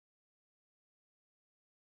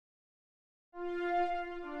Hello,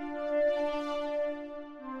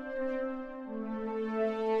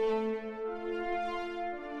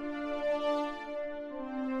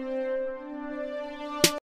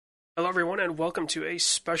 everyone, and welcome to a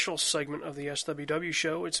special segment of the SWW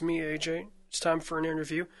show. It's me, AJ. It's time for an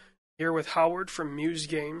interview here with Howard from Muse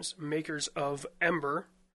Games, makers of Embr.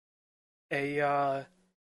 The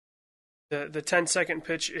 10-second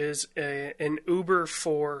pitch is an Uber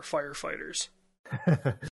for firefighters.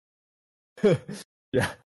 Yeah,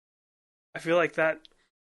 I feel like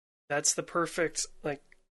that's the perfect, like,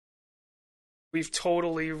 we've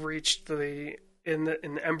totally reached in the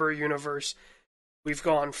Embr universe. We've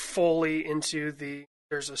gone fully into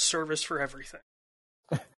there's a service for everything.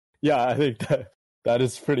 yeah. I think that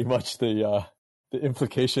is pretty much the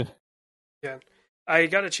implication. Yeah, I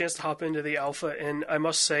got a chance to hop into the alpha, and I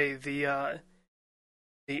must say the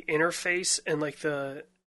interface and like the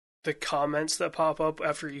comments that pop up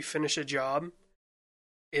after you finish a job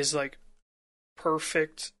is like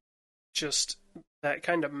perfect. Just that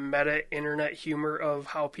kind of meta internet humor of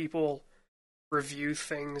how people review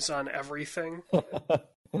things on everything.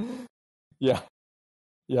 Yeah.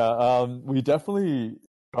 We definitely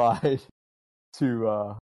tried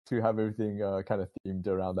to have everything kind of themed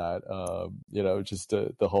around that. Just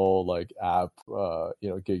the whole like app,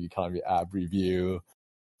 gig economy app review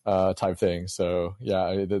type thing. So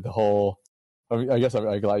yeah, the whole. I mean, I guess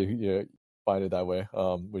I'm glad you find it that way.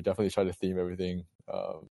 We definitely try to theme everything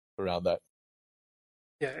around that.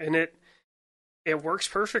 Yeah, and it works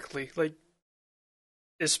perfectly. Like,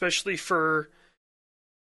 especially for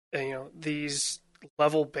these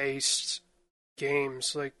level-based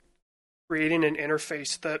games, like creating an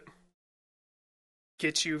interface that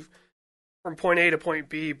gets you from point A to point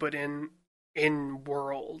B, but in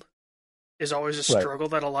world is always a struggle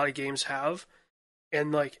that a lot of games have.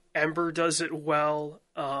 And like Embr does it well.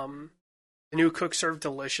 The new Cook Serve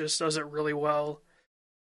Delicious does it really well.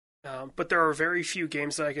 But there are very few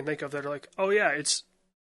games that I can think of that are like, oh yeah, it's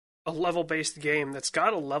a level-based game that's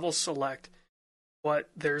got a level select,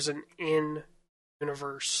 but there's an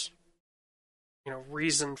in-universe,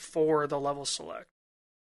 reason for the level select.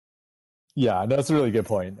 Yeah, that's a really good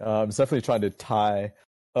point. It's definitely trying to tie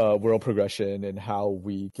world progression and how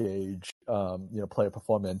we gauge, player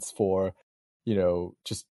performance for,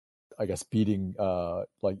 just I guess beating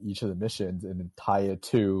like each of the missions and then tie it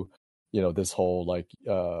to, this whole like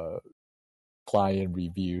client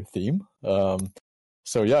review theme.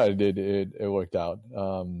 So yeah, it worked out.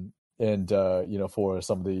 For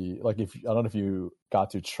some of the like, if I don't know if you got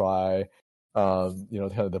to try, kind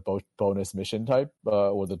of the bonus mission type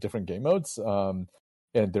or the different game modes, and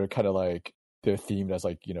they're kind of like they're themed as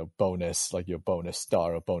like bonus, like your bonus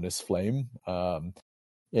star or bonus flame,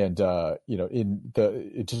 in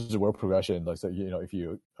the world progression, like so, if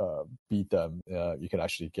you beat them, you can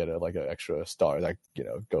actually get like an extra star that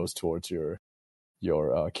goes towards your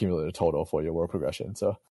cumulative total for your world progression.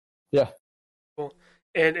 So yeah, cool.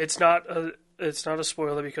 And it's not a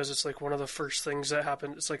spoiler because it's like one of the first things that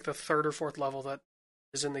happened. It's like the third or fourth level that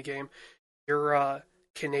is in the game. Your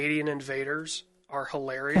Canadian invaders are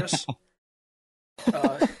hilarious.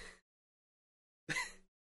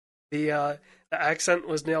 The accent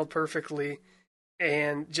was nailed perfectly,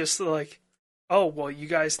 and just like, oh well, you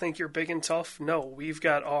guys think you're big and tough? No, we've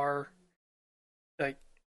got our like.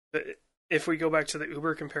 If we go back to the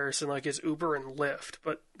Uber comparison, like it's Uber and Lyft,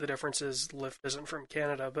 but the difference is Lyft isn't from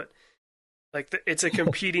Canada, but like it's a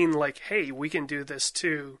competing like, hey, we can do this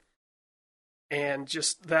too, and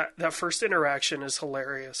just that first interaction is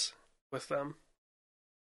hilarious with them,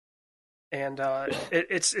 and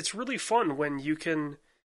it's really fun when you can,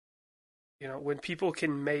 when people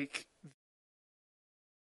can make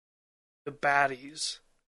the baddies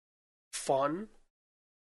fun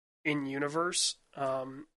in universe.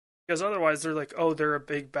 Because otherwise they're like, oh, they're a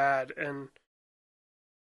big bad, and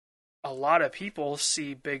a lot of people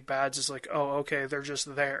see big bads as like, oh, okay, they're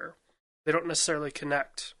just there. They don't necessarily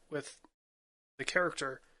connect with the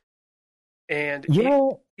character. And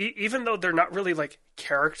even though they're not really like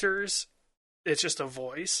characters, it's just a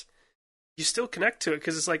voice, you still connect to it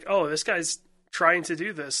because it's like, oh, this guy's trying to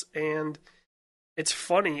do this, and it's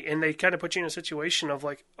funny, and they kind of put you in a situation of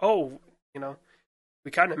like, oh, we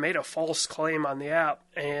kind of made a false claim on the app,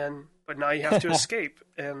 but now you have to escape,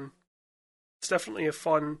 and it's definitely a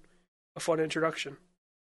fun introduction.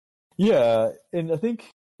 Yeah, and I think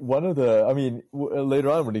later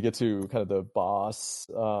on when you get to kind of the boss,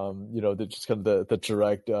 just kind of the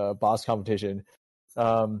direct boss confrontation,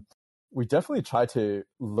 we definitely try to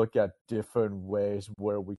look at different ways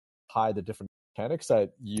where we tie the different mechanics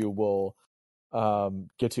that you will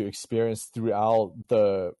get to experience throughout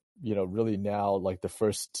the really now like the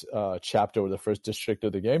first chapter or the first district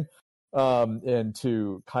of the game, and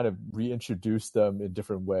to kind of reintroduce them in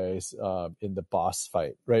different ways in the boss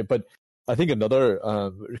fight, right? But I think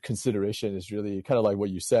another consideration is really kind of like what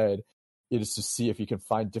you said, is to see if you can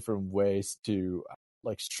find different ways to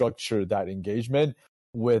like structure that engagement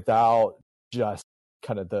without just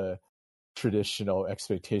kind of the traditional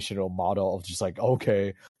expectational model of just like,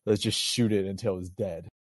 okay, let's just shoot it until it's dead,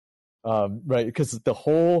 right? Because the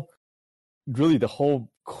whole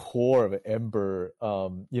core of Embr,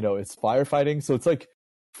 it's firefighting, so it's like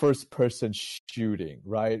first person shooting,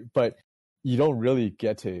 right? But you don't really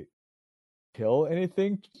get to kill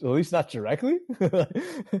anything, at least not directly.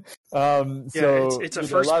 It's a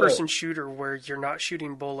first person shooter where you're not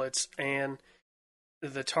shooting bullets, and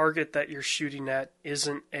the target that you're shooting at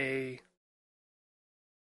isn't an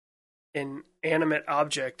animate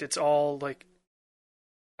object. It's all like,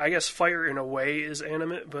 I guess fire in a way is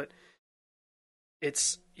animate, but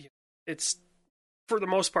it's for the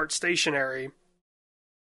most part stationary.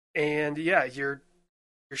 And yeah, you're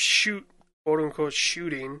quote unquote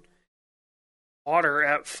shooting water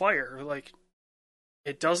at fire. Like,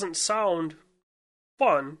 it doesn't sound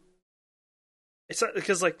fun. It's not,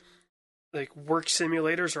 because like work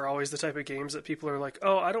simulators are always the type of games that people are like,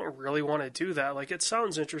 oh, I don't really want to do that. Like, it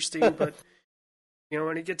sounds interesting, but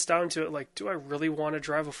when it gets down to it, like, do I really want to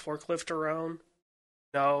drive a forklift around?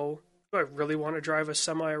 No. Do I really want to drive a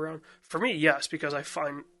semi around? For me, yes, because I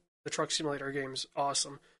find the truck simulator games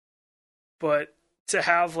awesome. But to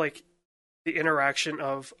have like the interaction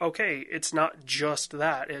of, okay, it's not just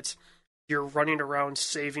that. It's you're running around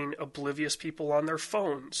saving oblivious people on their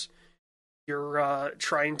phones. You're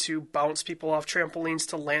trying to bounce people off trampolines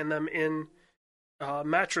to land them in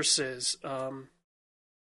mattresses. You're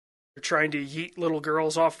trying to yeet little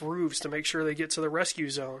girls off roofs to make sure they get to the rescue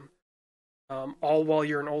zone. All while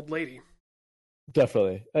you're an old lady.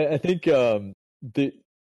 Definitely. I think the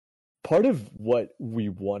part of what we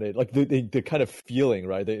wanted, like the kind of feeling,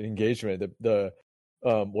 right, the engagement, the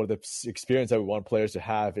or the experience that we want players to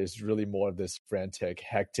have is really more of this frantic,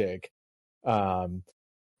 hectic,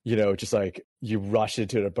 just like you rush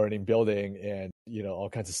into the burning building and, all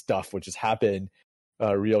kinds of stuff would just happen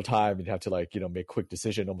real time, and you have to like, make quick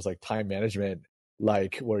decision, almost like time management,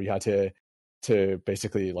 like where you had to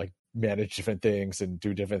basically like manage different things and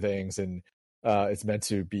do different things, and it's meant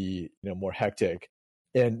to be more hectic.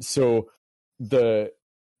 And so the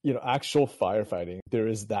actual firefighting, there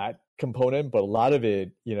is that component, but a lot of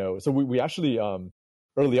it, so we actually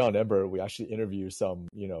early on in Embr, we actually interview some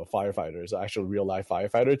firefighters, actual real life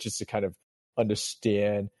firefighters, just to kind of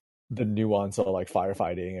understand the nuance of like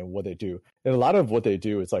firefighting and what they do. And a lot of what they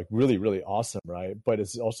do is like really, really awesome, right? But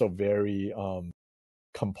it's also very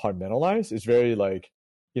compartmentalized. It's very like,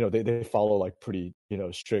 they follow like pretty,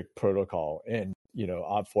 strict protocol, and,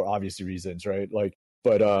 for obvious reasons, right? Like,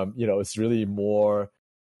 but, it's really more,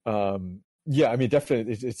 I mean,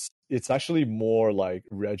 definitely it's actually more like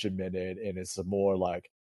regimented, and it's more like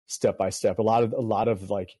step by step. A lot of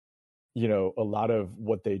like, a lot of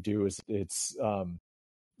what they do is it's,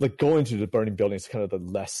 like going to the burning building is kind of the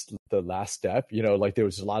last step, like there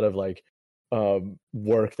was a lot of like,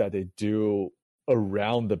 work that they do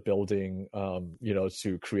around the building,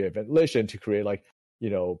 to create ventilation, to create like,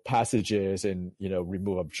 passages, and,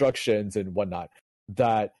 remove obstructions and whatnot,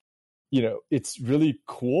 that, it's really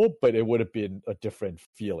cool, but it would have been a different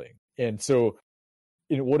feeling. And so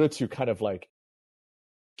in order to kind of like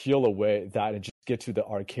peel away that and just get to the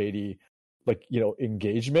arcadey, like,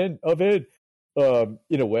 engagement of it,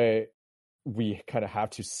 in a way, we kind of have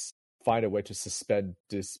to find a way to suspend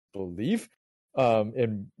disbelief,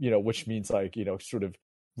 and which means like sort of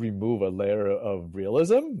remove a layer of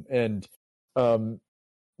realism. And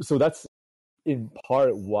so that's in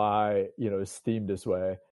part why it's themed this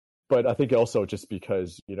way. But I think also just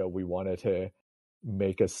because we wanted to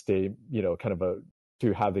make a state, kind of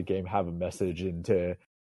to have the game have a message, and to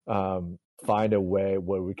find a way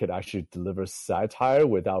where we could actually deliver satire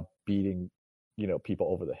without beating people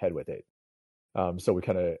over the head with it. So we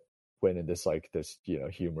kind of went in this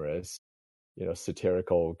humorous,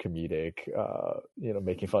 satirical, comedic,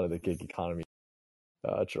 making fun of the gig economy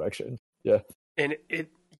direction. Yeah. And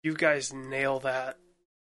you guys nail that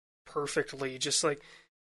perfectly. Just like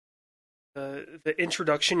the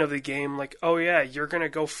introduction of the game, like, oh yeah, you're gonna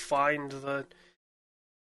go find the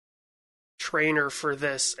trainer for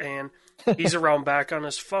this, and he's around back on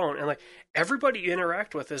his phone, and like everybody you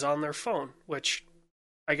interact with is on their phone, which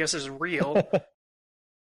I guess is real.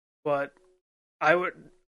 But I would,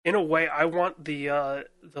 in a way, I want the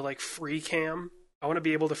like free cam I want to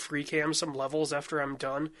be able to free cam some levels after I'm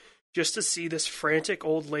done, just to see this frantic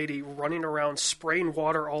old lady running around, spraying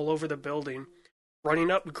water all over the building,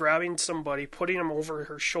 running up, grabbing somebody, putting them over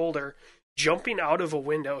her shoulder, jumping out of a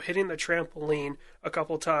window, hitting the trampoline a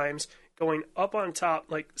couple times, going up on top,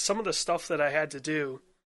 like some of the stuff that I had to do,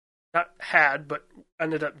 not had, but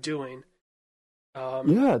ended up doing.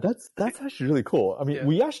 Yeah, that's actually really cool. I mean, Yeah,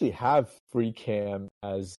 we actually have free cam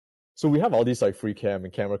as so we have all these like free cam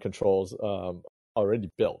and camera controls already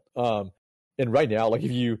built. And right now, like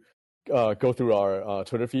if you go through our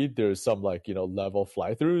Twitter feed, there's some like level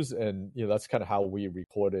fly throughs, and that's kind of how we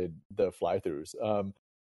recorded the fly throughs.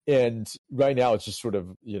 And right now, it's just sort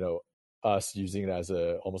of us using it as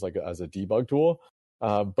a almost like as a debug tool.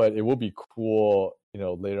 But it will be cool,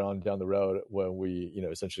 later on down the road when we,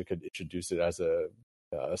 essentially could introduce it as a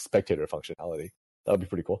spectator functionality. That would be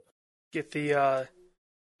pretty cool. get the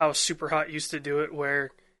how Super Hot used to do it,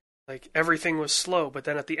 where like everything was slow, but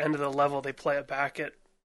then at the end of the level they play it back at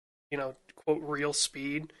quote real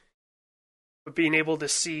speed. But being able to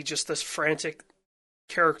see just this frantic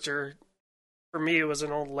character, for me it was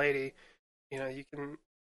an old lady. You can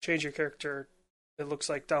change your character, it looks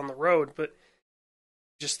like down the road, but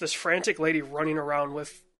just this frantic lady running around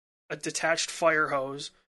with a detached fire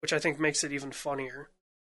hose, which I think makes it even funnier.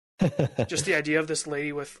 Just the idea of this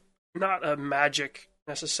lady with not a magic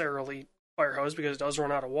necessarily fire hose, because it does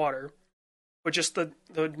run out of water, but just the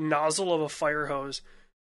nozzle of a fire hose.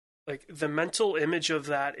 Like the mental image of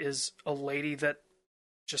that is a lady that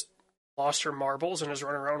just lost her marbles and is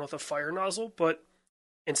running around with a fire nozzle, but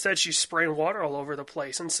instead she's spraying water all over the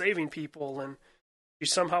place and saving people, and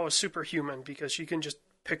she's somehow a superhuman because she can just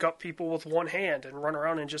pick up people with one hand and run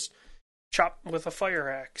around and just chop with a fire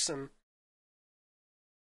axe. And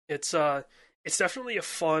it's definitely a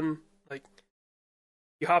fun, like,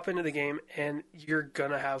 you hop into the game and you're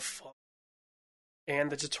gonna have fun.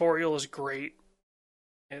 And the tutorial is great.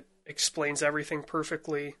 It explains everything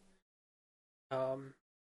perfectly.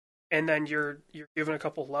 And then you're given a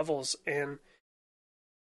couple levels and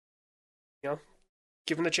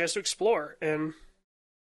given the chance to explore, and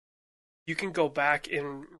you can go back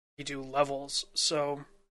and redo levels. So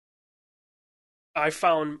I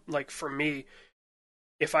found, like, for me,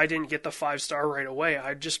 if I didn't get the 5-star right away,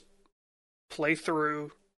 I'd just play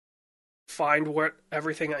through, find what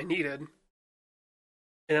everything I needed, and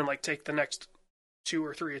then like take the next 2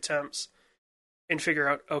 or 3 attempts and figure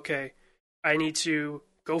out, okay, I need to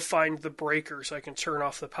go find the breaker so I can turn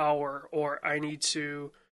off the power, or I need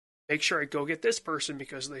to make sure I go get this person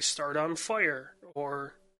because they start on fire,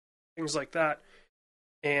 or things like that.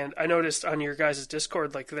 And I noticed on your guys'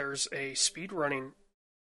 Discord, like, there's a speedrunning,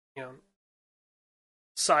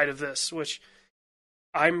 side of this, which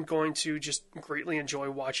I'm going to just greatly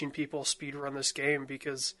enjoy watching people speedrun this game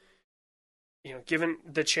because, given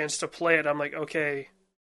the chance to play it, I'm like, okay,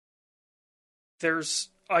 there's,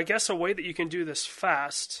 I guess, a way that you can do this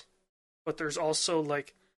fast, but there's also,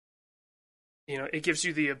 like, it gives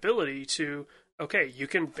you the ability to, okay, you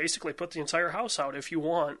can basically put the entire house out if you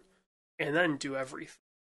want, and then do everything.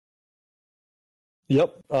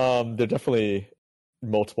 Yep. There are definitely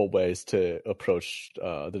multiple ways to approach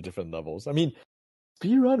the different levels. I mean,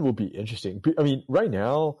 speedrun will be interesting. I mean, right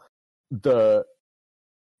now, the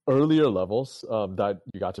earlier levels that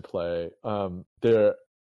you got to play, they're,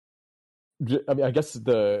 I mean, I guess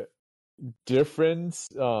the difference,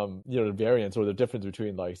 the variance or the difference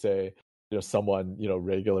between, like, say, someone,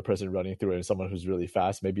 regular person running through it and someone who's really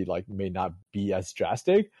fast, maybe like may not be as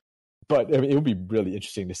drastic. But I mean, it would be really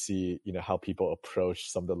interesting to see, how people approach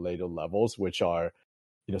some of the later levels, which are,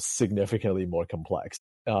 significantly more complex.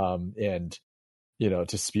 And to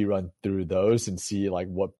speedrun through those and see like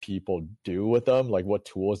what people do with them, like what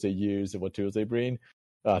tools they use and what tools they bring.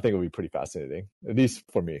 I think it would be pretty fascinating, at least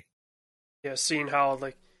for me. Yeah, seeing how,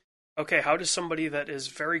 like, okay, how does somebody that is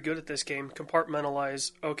very good at this game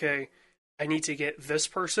compartmentalize, okay, I need to get this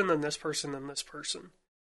person, then this person, then this person.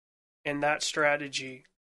 And that strategy,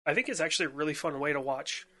 I think, is actually a really fun way to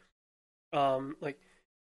watch. Like,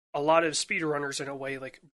 a lot of speedrunners, in a way,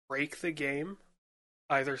 like, break the game,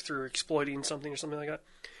 either through exploiting something or something like that.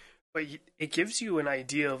 But it gives you an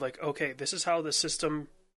idea of, like, okay, this is how the system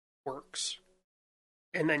works.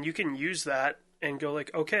 And then you can use that and go,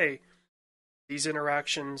 like, okay, these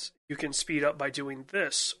interactions you can speed up by doing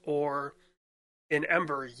this. Or in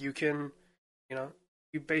Embr, you can,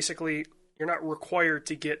 you basically, you're not required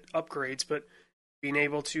to get upgrades, but being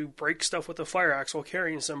able to break stuff with a fire axe while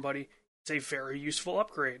carrying somebody is a very useful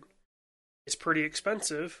upgrade. It's pretty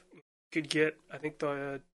expensive. You could get, I think,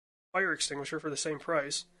 the fire extinguisher for the same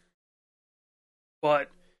price. But,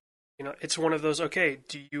 it's one of those, okay,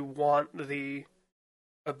 do you want the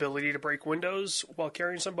ability to break windows while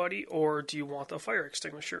carrying somebody, or do you want the fire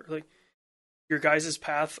extinguisher? Like your guys'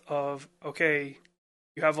 path of, okay,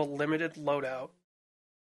 you have a limited loadout,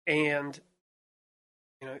 and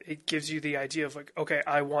it gives you the idea of like, okay,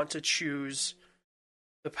 I want to choose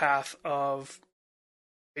the path of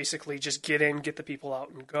basically just get in, get the people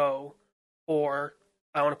out, and go, or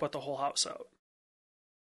I want to put the whole house out.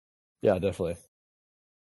 Yeah, definitely.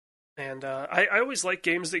 And I always like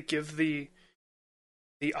games that give the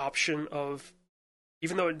option of,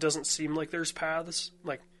 even though it doesn't seem like there's paths,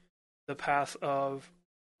 like the path of,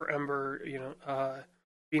 for Embr,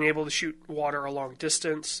 being able to shoot water a long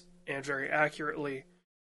distance and very accurately.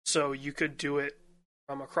 So you could do it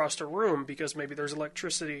from across a room because maybe there's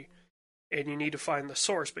electricity and you need to find the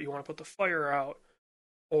source, but you want to put the fire out.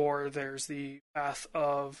 Or there's the path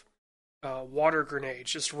of water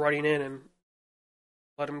grenades, just running in and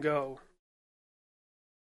let them go.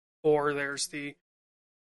 Or there's the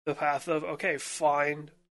path of, okay,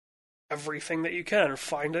 find everything that you can,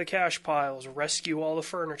 find the cash piles, rescue all the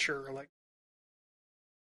furniture, like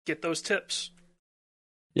get those tips.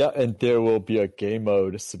 Yeah, and there will be a game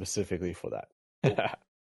mode specifically for that.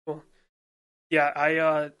 Cool. Yeah,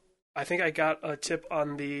 I think I got a tip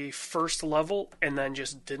on the first level and then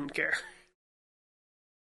just didn't care.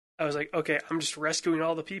 I was like, okay, I'm just rescuing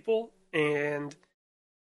all the people, and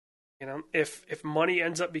if money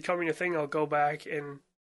ends up becoming a thing, I'll go back and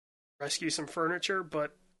rescue some furniture.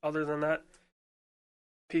 But other than that,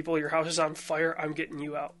 people, your house is on fire. I'm getting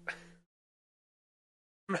you out.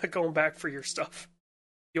 I'm not going back for your stuff.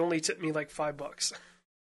 You only tipped me like $5.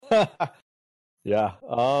 Yeah.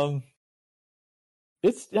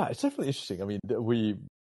 It's definitely interesting. I mean, we've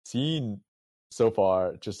seen so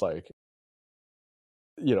far just like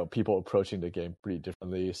people approaching the game pretty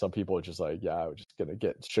differently. Some people are just like, yeah, we're just gonna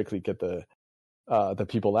strictly get the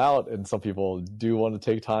people out, and some people do want to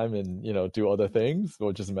take time and do other things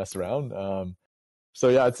or just mess around. So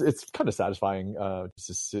yeah, it's kind of satisfying just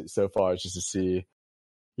to see, so far, just to see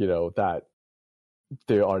that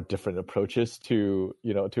there are different approaches to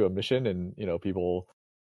to a mission, and people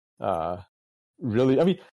really, I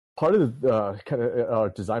mean, part of the kind of our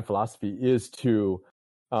design philosophy is to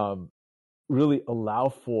really allow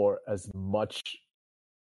for as much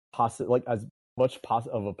of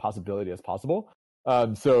a possibility as possible.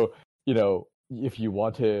 So if you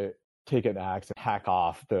want to take an axe and hack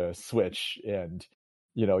off the switch, and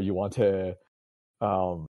you want to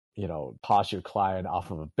toss your client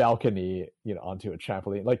off of a balcony, onto a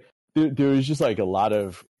trampoline, like there's just like a lot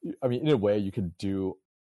of, I mean, in a way you can do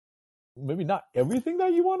maybe not everything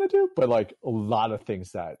that you want to do, but like a lot of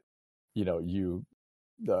things that you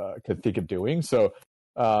could think of doing. So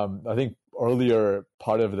I think earlier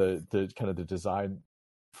part of the kind of the design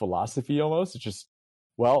philosophy almost is just,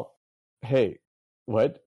 well, hey,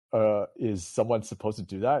 what is someone supposed to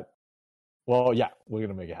do that? Well, yeah, we're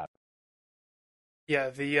gonna make it happen. Yeah,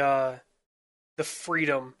 the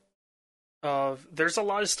freedom of, there's a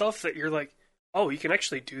lot of stuff that you're like, oh, you can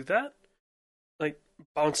actually do that, like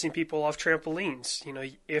bouncing people off trampolines.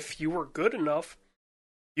 If you were good enough,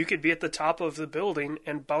 you could be at the top of the building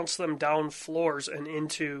and bounce them down floors and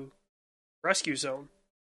into rescue zone.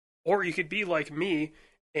 Or you could be like me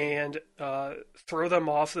and throw them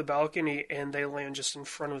off the balcony and they land just in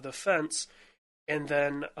front of the fence, and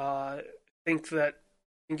then think that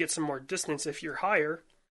you can get some more distance if you're higher,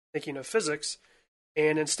 thinking of physics,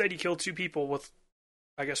 and instead you kill two people with,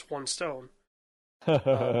 I guess, one stone.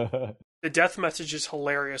 The death message is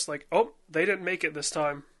hilarious. Like, oh, they didn't make it this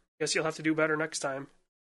time. Guess you'll have to do better next time.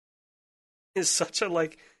 Is such a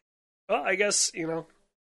like, well, I guess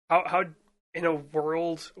how in a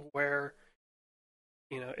world where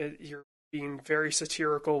you're being very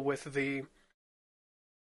satirical with the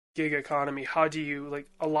gig economy. How do you, like,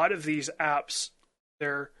 a lot of these apps,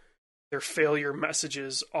 their failure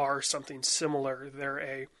messages are something similar. They're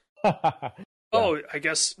a oh, I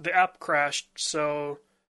guess the app crashed, so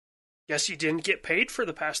guess you didn't get paid for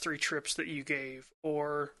the past 3 trips that you gave,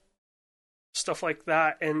 or stuff like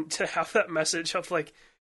that. And to have that message of like,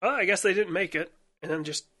 oh, I guess they didn't make it, and then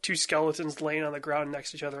just 2 skeletons laying on the ground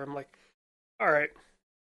next to each other, I'm like, all right,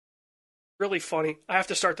 really funny. I have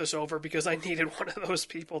to start this over because I needed one of those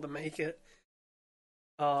people to make it.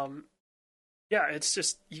 Yeah, it's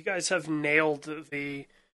just, you guys have nailed the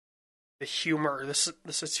humor, the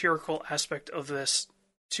satirical aspect of this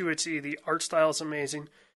to a T. The art style is amazing.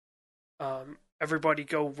 Everybody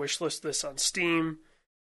go wishlist this on Steam.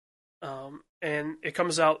 And it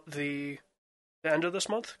comes out the end of this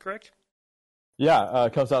month, correct? Yeah,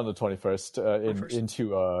 it comes out on the 21st,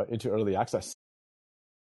 21st. into early access.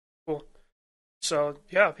 Cool. So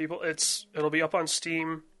yeah, people, it'll be up on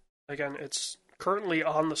Steam. Again, it's currently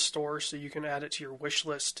on the store, so you can add it to your wish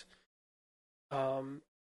list. Um,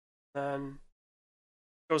 then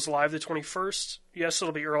goes live the 21st. Yes,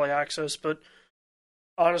 it'll be early access, but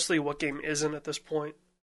honestly, what game isn't at this point?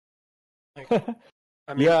 Like,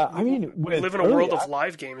 I mean, Yeah, I we, mean, we with live in a world of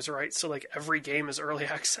live games, right? So like every game is early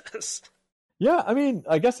access. yeah, I mean,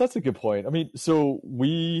 I guess that's a good point. I mean, so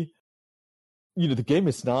the game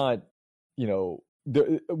is not, so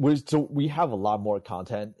we have a lot more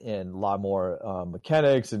content and a lot more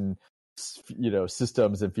mechanics and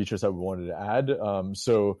systems and features that we wanted to add.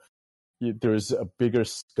 So there's a bigger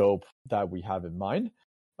scope that we have in mind,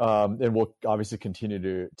 and we'll obviously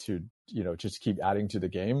continue to just keep adding to the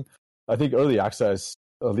game. I think early access,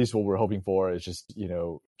 at least what we're hoping for, is just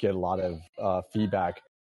get a lot of feedback,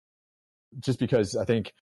 just because I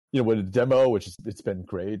think with the demo, which it's been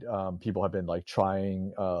great. People have been like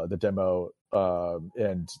trying the demo,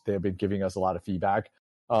 and they've been giving us a lot of feedback.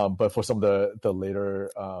 But for some of the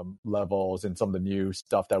later levels and some of the new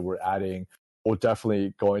stuff that we're adding, we're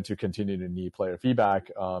definitely going to continue to need player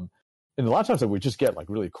feedback. And a lot of times, we just get like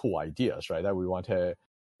really cool ideas, right, that we want to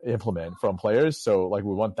implement from players. So like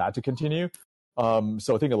we want that to continue.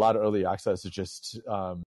 So I think a lot of early access is just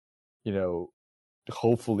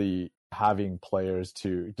hopefully having players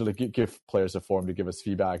to like, give players a forum to give us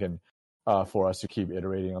feedback and for us to keep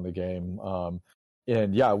iterating on the game.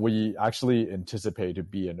 And yeah, we actually anticipate to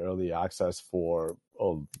be in early access for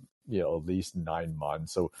at least 9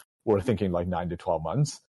 months. So we're thinking like 9 to 12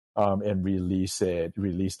 months, and release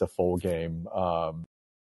the full game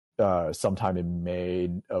sometime in May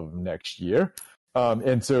of next year.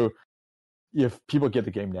 And so if people get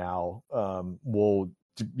the game now,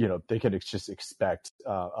 they can just expect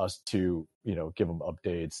us to give them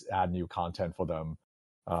updates, add new content for them,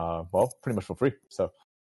 pretty much for free. So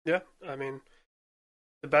Yeah, I mean,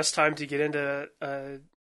 the best time to get into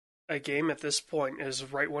a game at this point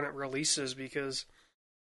is right when it releases, because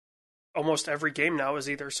almost every game now is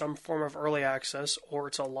either some form of early access or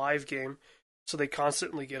it's a live game, so they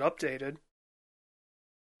constantly get updated.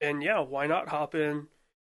 And yeah, why not hop in,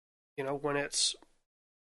 when it's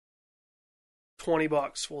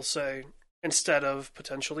 $20, we'll say, instead of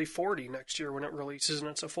potentially 40 next year when it releases and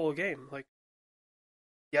it's a full game. Like,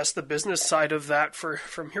 yes, the business side of that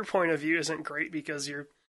from your point of view isn't great because you're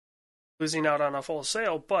losing out on a full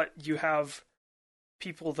sale, but you have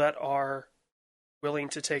people that are willing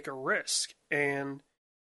to take a risk. And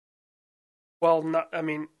a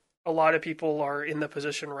lot of people are in the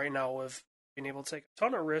position right now of being able to take a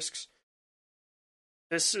ton of risks.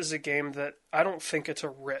 This is a game that I don't think it's a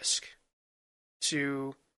risk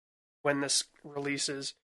to, when this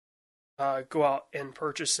releases, go out and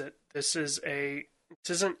purchase it. This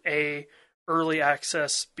isn't a early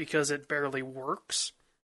access because it barely works.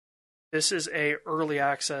 This is a early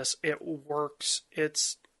access. It works.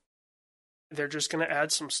 They're just going to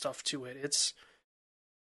add some stuff to it.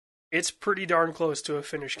 It's pretty darn close to a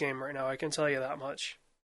finished game right now. I can tell you that much.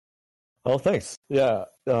 oh, thanks. Yeah,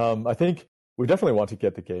 I think we definitely want to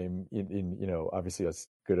get the game in obviously as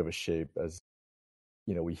good of a shape as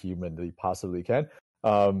we humanly possibly can.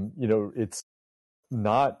 It's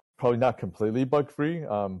probably not completely bug free,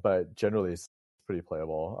 but generally it's pretty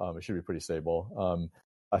playable. It should be pretty stable.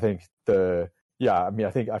 I think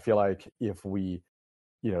I feel like if we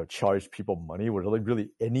charge people money, we're really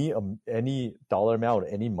any dollar amount,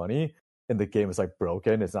 any money, and the game is like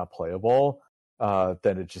broken, it's not playable,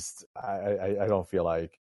 then it just I don't feel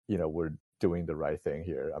like we're doing the right thing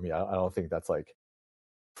here. I mean, I don't think that's like,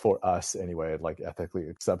 for us anyway, like ethically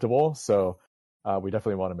acceptable. So we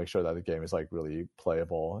definitely want to make sure that the game is like really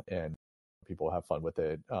playable and people have fun with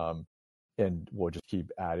it. And we'll just keep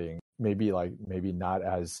adding, maybe not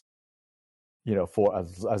as for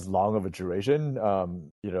as long of a duration,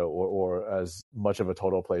 or as much of a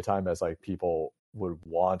total playtime as like people would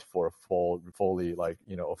want for a fully like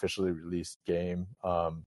officially released game.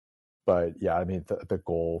 But yeah, I mean the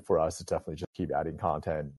goal for us is definitely just keep adding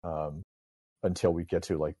content until we get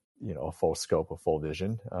to like a full scope, a full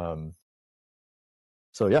vision.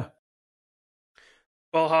 So yeah.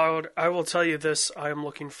 Well, Howard, I will tell you this: I am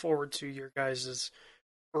looking forward to your guys'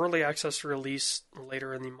 early access release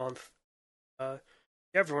later in the month. Yeah,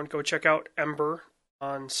 everyone, go check out Embr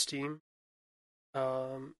on Steam.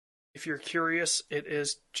 If you're curious,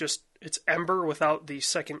 it's Embr without the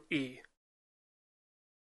second E.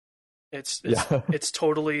 It's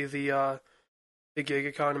totally the gig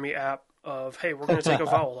economy app of, hey, we're going to take a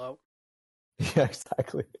vowel out. Yeah,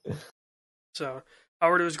 exactly. So,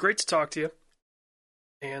 Howard, it was great to talk to you.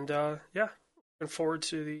 And yeah, looking forward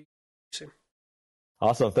to the soon.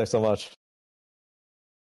 Awesome. Thanks so much.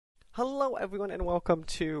 Hello, everyone, and welcome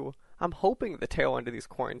to, I'm hoping, the tail end of these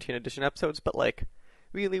quarantine edition episodes, but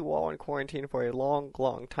really, we're all in quarantine for a long,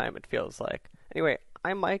 long time, it feels like. Anyway,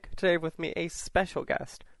 I'm Mike. Today with me, a special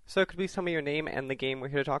guest. So, could please tell me your name and the game we're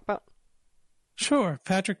here to talk about? Sure,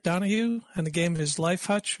 Patrick Donahue, and the game is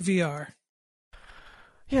Hutch VR.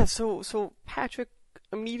 Yeah, so Patrick,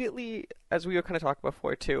 immediately, as we were kind of talking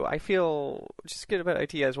before too, I feel, just to get a bit of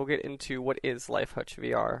ideas, we'll get into what is Hutch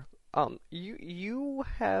VR. You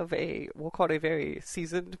have we'll call it a very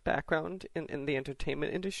seasoned background in the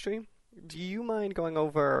entertainment industry. Do you mind going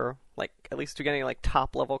over, at least to getting,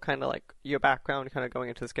 top level, kind of, your background, kind of going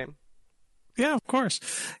into this game? Yeah, of course.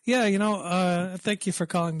 Yeah, thank you for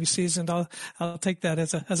calling me seasoned. I'll take that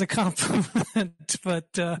as a compliment. But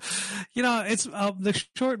it's the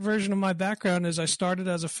short version of my background is I started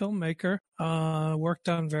as a filmmaker, worked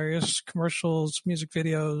on various commercials, music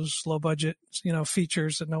videos, low budget,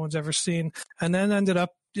 features that no one's ever seen, and then ended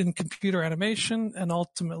up in computer animation and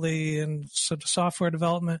ultimately in sort of software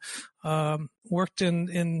development. Worked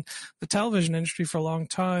in the television industry for a long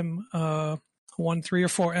time. Won 3 or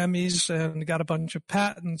 4 Emmys and got a bunch of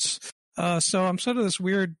patents. So I'm sort of this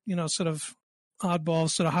weird, sort of oddball,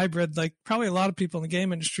 sort of hybrid, like probably a lot of people in the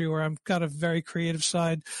game industry, where I've got a very creative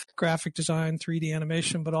side, graphic design, 3D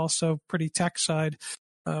animation, but also pretty tech side,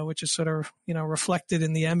 which is sort of, reflected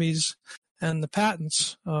in the Emmys and the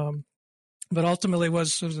patents. But ultimately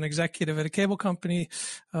was an executive at a cable company,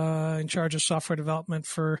 in charge of software development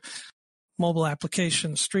for mobile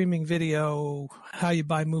applications, streaming video, how you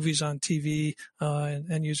buy movies on TV,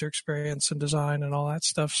 and user experience and design and all that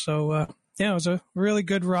stuff. So, it was a really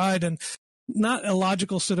good ride and not a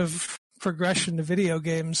logical sort of progression to video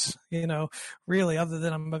games, really, other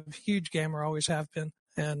than I'm a huge gamer, always have been.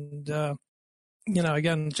 And,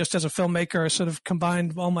 again, just as a filmmaker, I sort of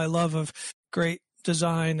combined all my love of great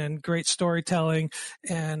design and great storytelling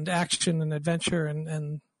and action and adventure.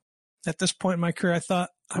 And at this point in my career, I thought,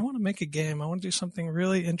 I want to make a game. I want to do something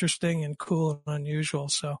really interesting and cool and unusual.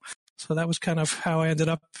 So that was kind of how I ended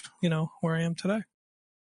up, where I am today.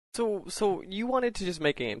 So you wanted to just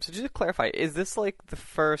make a game. So just to clarify, is this the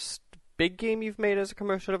first big game you've made as a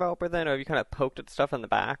commercial developer then, or have you kind of poked at stuff in the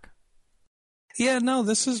back? Yeah, no,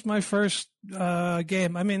 this is my first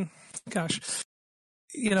game. I mean, gosh,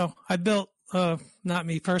 I built, not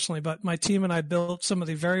me personally, but my team and I built some of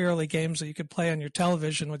the very early games that you could play on your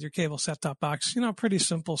television with your cable set-top box. Pretty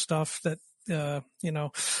simple stuff that,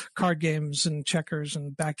 card games and checkers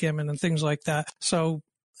and backgammon and things like that. So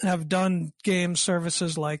have done game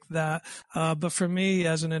services like that. But for me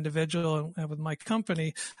as an individual and with my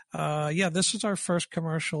company, this is our first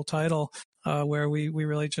commercial title. Where we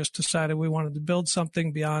really just decided we wanted to build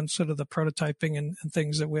something beyond sort of the prototyping and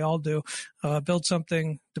things that we all do. Build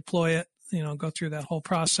something, deploy it, go through that whole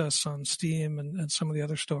process on Steam and some of the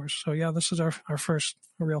other stores. So this is our first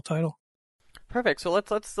real title. Perfect. So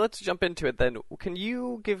let's jump into it then. Can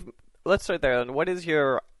you let's start there then. What is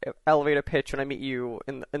your elevator pitch when I meet you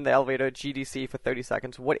in the elevator GDC for 30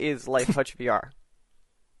 seconds? What is Hutch VR?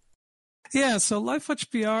 Yeah, so Hutch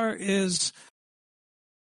VR is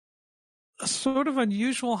a sort of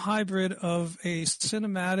unusual hybrid of a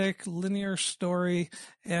cinematic linear story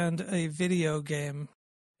and a video game.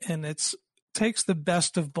 And it takes the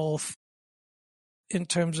best of both in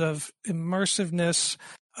terms of immersiveness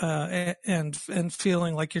and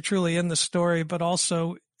feeling like you're truly in the story, but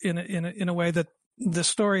also in a way that the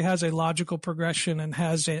story has a logical progression and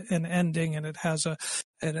has an ending, and it has a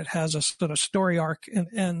sort of story arc and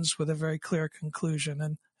ends with a very clear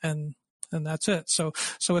conclusion, and that's it. So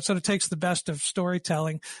it sort of takes the best of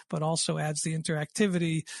storytelling, but also adds the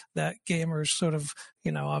interactivity that gamers sort of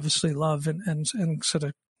obviously love and sort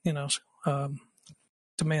of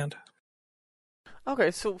demand. Okay,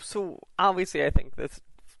 so obviously I think this,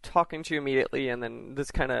 talking to you immediately and then this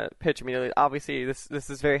kind of pitch immediately, obviously this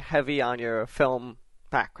is very heavy on your film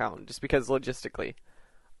background, just because logistically.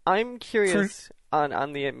 I'm curious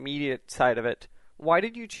on the immediate side of it, why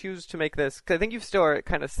did you choose to make this? Because I think you still are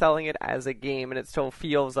kind of selling it as a game, and it still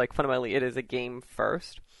feels like fundamentally it is a game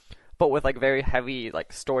first, but with very heavy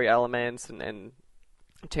story elements and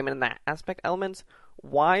entertainment and that aspect elements.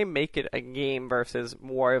 Why make it a game versus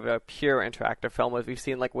more of a pure interactive film, as we've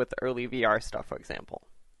seen with early VR stuff, for example?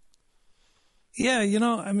 Yeah,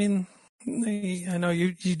 I mean, I know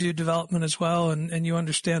you do development as well, and you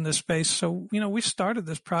understand this space. So, we started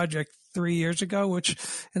this project 3 years ago, which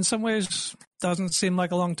in some ways doesn't seem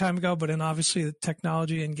like a long time ago, but in obviously the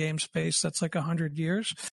technology and game space, that's 100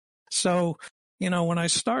 years. So, when I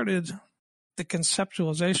started the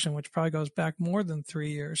conceptualization, which probably goes back more than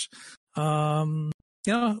 3 years,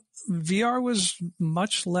 VR was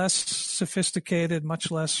much less sophisticated, much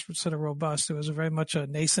less sort of robust. It was very much a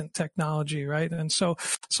nascent technology, right? And so,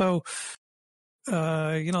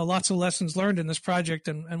 lots of lessons learned in this project.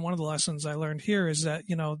 And one of the lessons I learned here is that,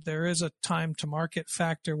 there is a time to market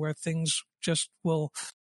factor where things just will,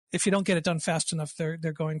 if you don't get it done fast enough, they're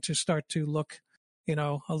going to start to look,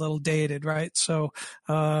 a little dated, right? So,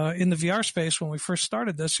 in the VR space, when we first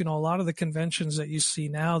started this, a lot of the conventions that you see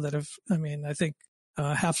now that have, I think,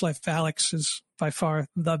 Half-Life Alyx is by far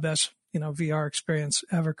the best, VR experience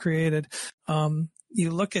ever created.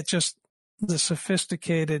 You look at just the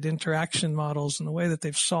sophisticated interaction models and the way that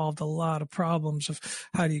they've solved a lot of problems of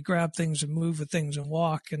how do you grab things and move with things and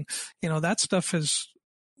walk. And, that stuff has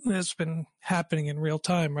been happening in real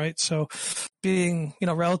time, right? So being,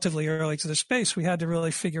 relatively early to the space, we had to really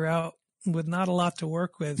figure out with not a lot to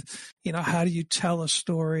work with, how do you tell a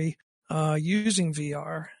story, using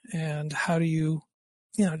VR, and how do you,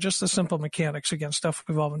 just the simple mechanics, again, stuff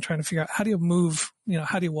we've all been trying to figure out. How do you move?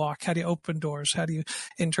 How do you walk? How do you open doors? How do you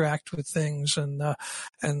interact with things? And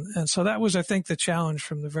so that was, I think, the challenge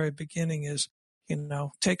from the very beginning is,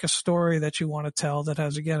 take a story that you want to tell that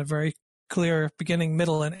has, again, a very clear beginning,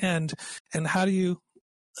 middle, and end. And how do you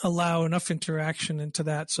allow enough interaction into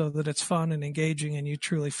that so that it's fun and engaging and you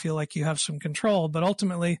truly feel like you have some control? But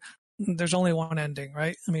ultimately, there's only one ending,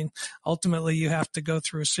 right? Ultimately you have to go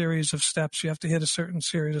through a series of steps. You have to hit a certain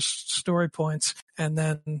series of story points and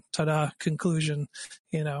then ta-da, conclusion,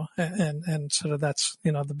 and sort of that's,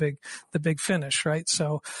 the big finish, right?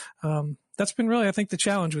 So, that's been really, I think, the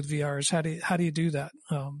challenge with VR is how do you do that?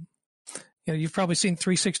 You've probably seen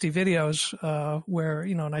 360 videos, where,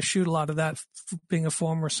 and I shoot a lot of that being a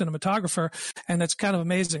former cinematographer, and it's kind of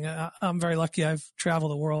amazing. I'm very lucky. I've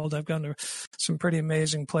traveled the world. I've gone to some pretty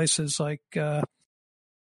amazing places like,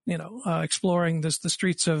 exploring the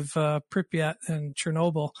streets of, Pripyat and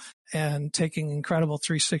Chernobyl and taking incredible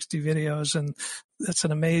 360 videos. And that's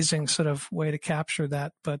an amazing sort of way to capture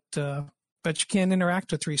that. But you can't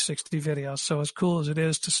interact with 360 videos. So as cool as it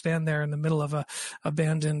is to stand there in the middle of a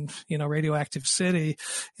abandoned, radioactive city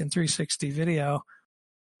in 360 video,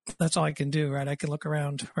 that's all I can do, right? I can look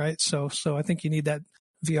around, right? So I think you need that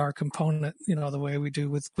VR component, the way we do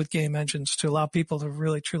with game engines to allow people to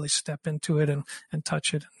really truly step into it and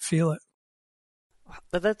touch it and feel it.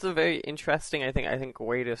 That's a very interesting, I think,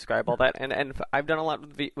 way to describe all that. And I've done a lot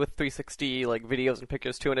with 360 like videos and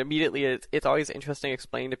pictures too. And immediately, it's always interesting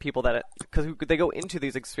explaining to people that because they go into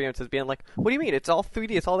these experiences being like, "What do you mean? It's all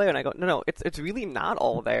 3D. It's all there." And I go, "No, it's really not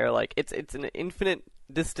all there. Like it's an infinite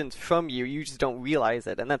distance from you. You just don't realize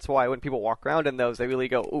it." And that's why when people walk around in those, they really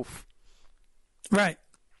go, "Oof." Right.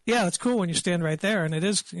 Yeah, it's cool when you stand right there, and it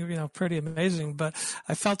is pretty amazing. But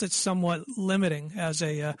I felt it's somewhat limiting as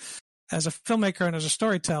a filmmaker and as a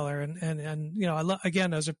storyteller, and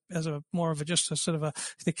again as a more of a just a sort of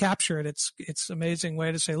to capture it, it's amazing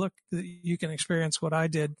way to say, look, you can experience what I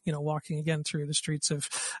did, walking again through the streets of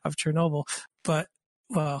Chernobyl, but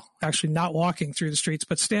well, actually not walking through the streets,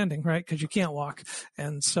 but standing, right? Because you can't walk.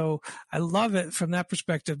 And so I love it from that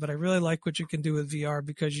perspective, but I really like what you can do with VR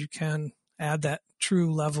because you can add that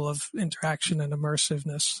true level of interaction and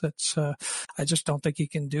immersiveness that's I just don't think you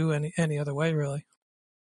can do any other way, really.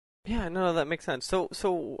 Yeah, no, that makes sense.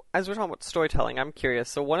 So as we're talking about storytelling, I'm curious.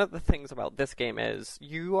 So one of the things about this game is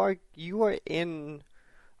you are in,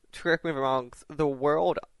 correct me if I'm wrong, the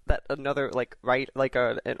world that another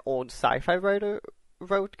an old sci-fi writer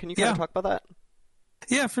wrote. Can you kind of talk about that?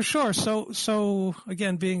 Yeah, for sure. So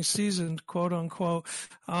again, being seasoned, quote unquote,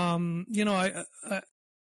 I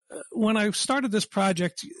when I started this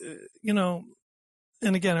project, and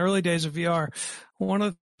again, early days of VR, one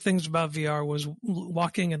of things about VR was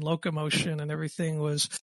walking and locomotion and everything was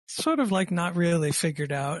sort of like not really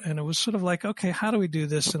figured out. And it was sort of like, okay, how do we do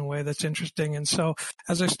this in a way that's interesting? And so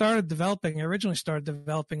as I originally started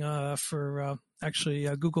developing for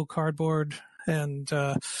Google Cardboard and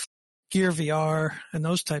Gear VR and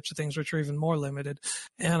those types of things, which are even more limited.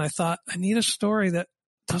 And I thought, I need a story that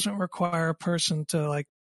doesn't require a person to like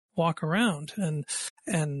walk around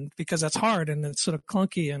and because that's hard and it's sort of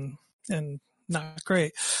clunky and not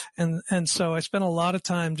great. And so I spent a lot of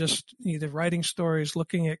time just either writing stories,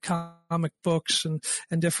 looking at comic books and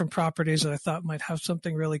different properties that I thought might have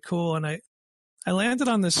something really cool. And I landed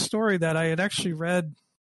on this story that I had actually read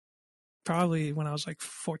probably when I was like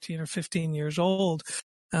 14 or 15 years old.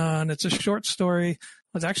 And it's a short story. It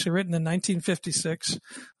was actually written in 1956.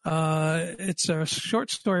 It's a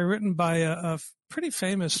short story written by a pretty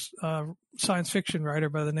famous science fiction writer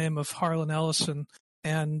by the name of Harlan Ellison.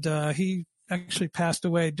 And he actually passed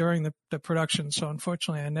away during the production, so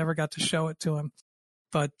unfortunately I never got to show it to him.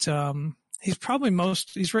 But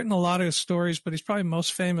he's written a lot of stories, but he's probably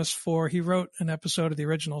most famous for, he wrote an episode of the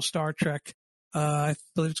original Star Trek. I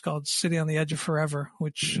believe it's called City on the Edge of Forever,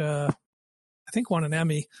 which, I think won an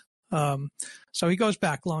Emmy. So he goes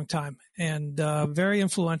back a long time, and very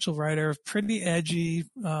influential writer, pretty edgy,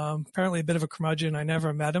 apparently a bit of a curmudgeon. I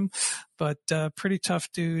never met him, but pretty tough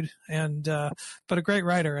dude, and but a great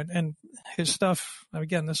writer. And his stuff,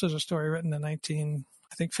 again, this is a story written in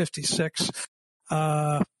 1956.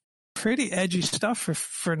 Pretty edgy stuff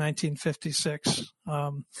for 1956.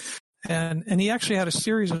 And he actually had a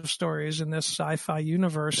series of stories in this sci-fi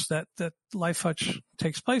universe that Life Hutch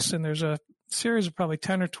takes place in. There's a series of probably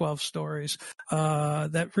 10 or 12 stories,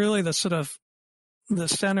 that really the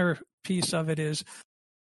center piece of it is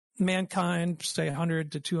mankind, say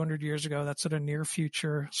 100 to 200 years ago, that sort of near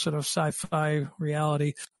future sort of sci-fi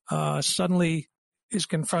reality, suddenly is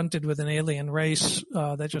confronted with an alien race,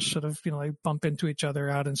 that just sort of, they bump into each other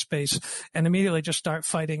out in space and immediately just start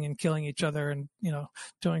fighting and killing each other and,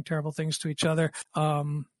 doing terrible things to each other.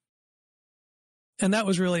 And that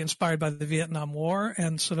was really inspired by the Vietnam War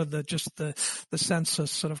and sort of the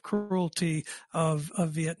senseless sort of cruelty of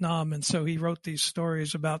Vietnam. And so he wrote these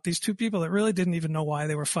stories about these two people that really didn't even know why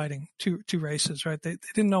they were fighting, two races, right? They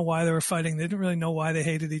didn't know why they were fighting. They didn't really know why they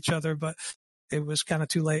hated each other, but it was kind of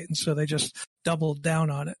too late. And so they just doubled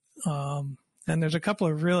down on it. And there's a couple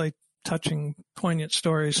of really touching, poignant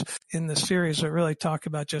stories in the series that really talk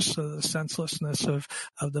about just the senselessness of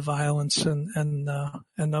the violence and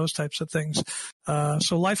those types of things.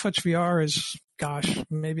 So Life Hutch VR is,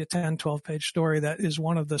 maybe a 10, 12 page story that is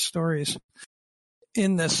one of the stories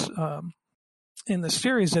in this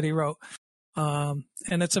series that he wrote. And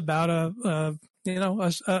it's about a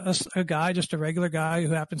guy, just a regular guy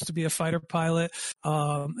who happens to be a fighter pilot,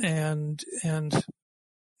 and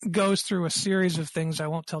goes through a series of things. I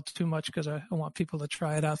won't tell too much because I want people to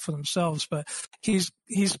try it out for themselves, but he's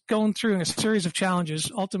going through a series of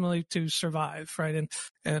challenges ultimately to survive, right?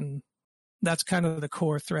 And that's kind of the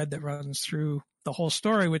core thread that runs through the whole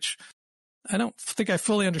story, which I don't think I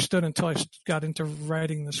fully understood until I got into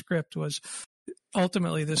writing the script. Was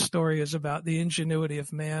ultimately this story is about the ingenuity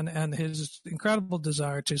of man and his incredible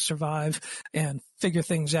desire to survive and figure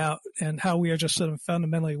things out, and how we are just sort of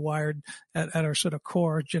fundamentally wired at our sort of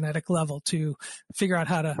core genetic level to figure out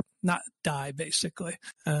how to not die, basically.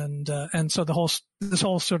 And so this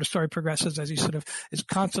whole sort of story progresses as he sort of is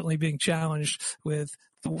constantly being challenged with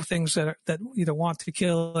things that either want to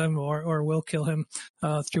kill him or will kill him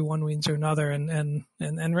through one means or another,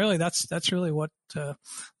 and really that's really what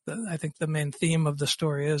I think the main theme of the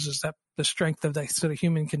story is that the strength of the sort of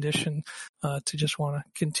human condition to just want to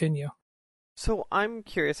continue. So I'm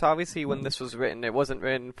curious, obviously when this was written, it wasn't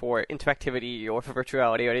written for interactivity or for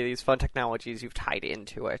virtuality or any of these fun technologies you've tied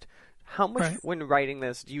into it. How much, right, when writing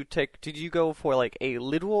this, did you go for like a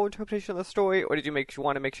literal interpretation of the story, or did you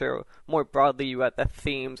want to make sure more broadly you had the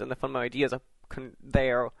themes and the fundamental ideas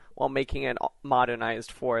there while making it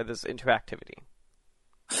modernized for this interactivity?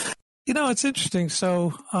 It's interesting.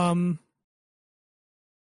 So, a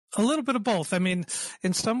little bit of both. I mean,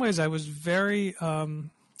 in some ways I was very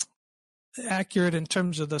accurate in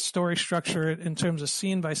terms of the story structure, in terms of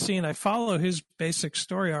scene by scene. I follow his basic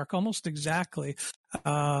story arc almost exactly.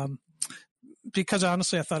 Because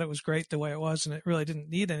honestly, I thought it was great the way it was, and it really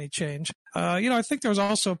didn't need any change. I think there was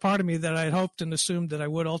also a part of me that I had hoped and assumed that I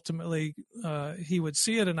would ultimately, he would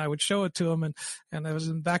see it and I would show it to him. And I was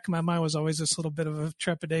in the back of my mind was always this little bit of a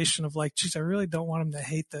trepidation of like, geez, I really don't want him to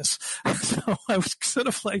hate this. So I was sort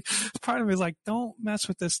of like, part of me was like, don't mess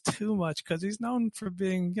with this too much, because he's known for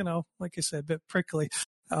being, like I said, a bit prickly,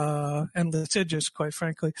 and litigious, quite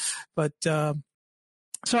frankly. But,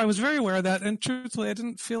 so I was very aware of that, and truthfully, I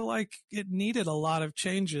didn't feel like it needed a lot of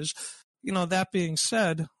changes. That being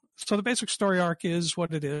said, so the basic story arc is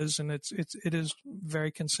what it is, and it is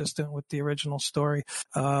very consistent with the original story.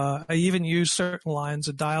 I even used certain lines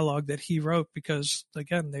of dialogue that he wrote because,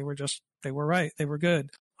 again, they were right, they were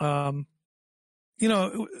good. And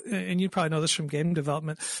you probably know this from game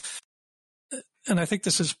development, and I think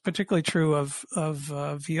this is particularly true of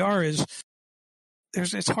VR, is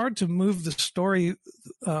it's hard to move the story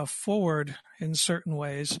forward in certain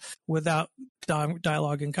ways without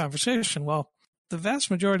dialogue and conversation. Well, the vast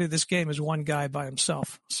majority of this game is one guy by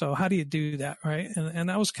himself. So how do you do that, right? And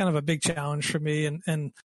that was kind of a big challenge for me.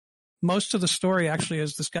 And most of the story actually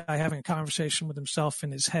is this guy having a conversation with himself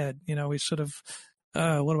in his head. He's sort of,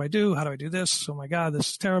 what do I do? How do I do this? Oh my God,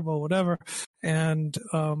 this is terrible, whatever. And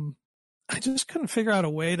I just couldn't figure out a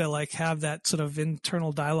way to like have that sort of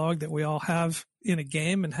internal dialogue that we all have in a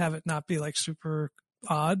game and have it not be like super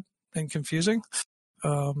odd and confusing.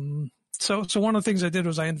 so one of the things I did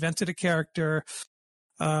was I invented a character,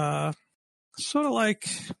 sort of like,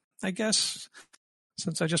 I guess,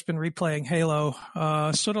 since I've just been replaying Halo,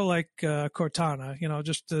 sort of like Cortana,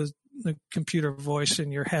 just the computer voice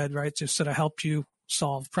in your head, right? Just sort of helped you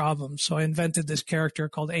solve problems. So I invented this character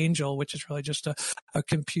called Angel, which is really just a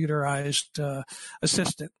computerized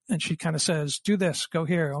assistant. And she kind of says, do this, go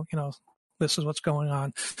here, this is what's going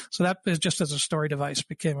on. So that is just as a story device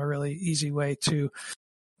became a really easy way to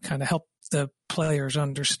kind of help the players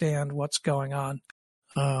understand what's going on.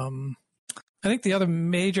 I think the other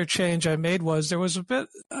major change I made was there was a bit,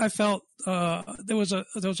 I felt there was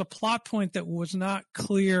a plot point that was not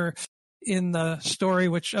clear in the story,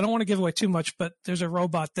 which I don't want to give away too much, but there's a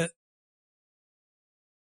robot that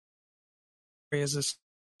is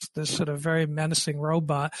this sort of very menacing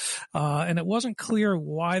robot, and it wasn't clear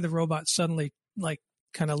why the robot suddenly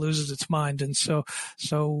kind of loses its mind, and so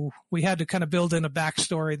we had to kind of build in a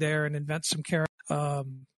backstory there and invent some characters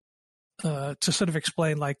to sort of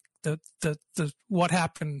explain the what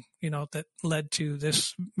happened, that led to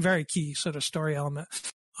this very key sort of story element.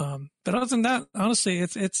 But other than that, honestly,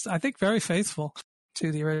 it's I think very faithful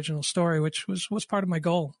to the original story, which was part of my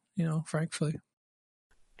goal, frankly.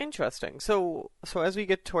 Interesting. So as we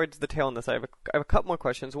get towards the tail end of this, I have a couple more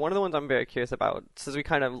questions. One of the ones I'm very curious about, since we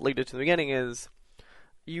kind of lead it to the beginning, is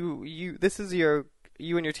this is you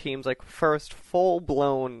and your team's first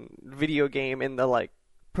full-blown video game in the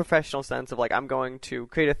professional sense of I'm going to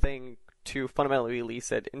create a thing to fundamentally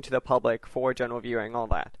release it into the public for general viewing, all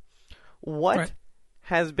that. What right.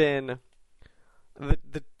 has been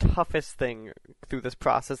the toughest thing through this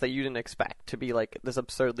process that you didn't expect to be this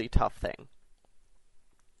absurdly tough thing?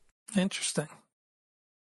 Interesting.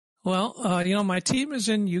 Well, my team is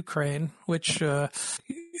in Ukraine, which I've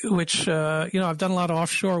done a lot of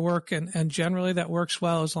offshore work, and generally that works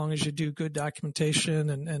well as long as you do good documentation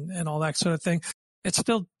and all that sort of thing. It's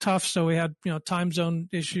still tough. So we had, time zone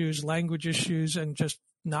issues, language issues, and just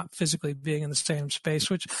not physically being in the same space,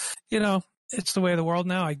 which, it's the way of the world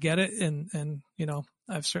now. I get it. And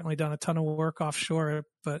I've certainly done a ton of work offshore,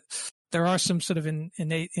 but there are some sort of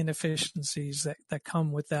innate inefficiencies that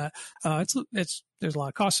come with that. There's a lot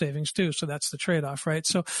of cost savings too. So that's the trade-off, right?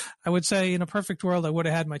 So I would say in a perfect world, I would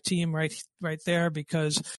have had my team right there,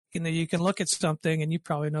 because, you can look at something, and you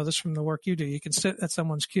probably know this from the work you do. You can sit at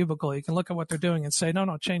someone's cubicle. You can look at what they're doing and say,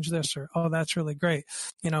 no, change this, or, oh, that's really great.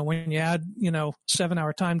 When you add,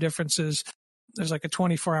 7-hour time differences, there's a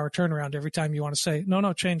 24-hour turnaround every time you want to say,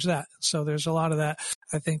 no, change that. So there's a lot of that,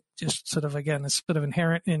 I think, just sort of, again, it's sort of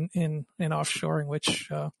inherent in offshoring, which,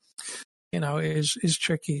 is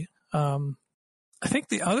tricky. I think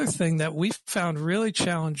the other thing that we found really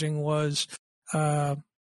challenging was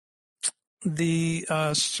the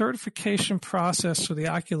certification process for the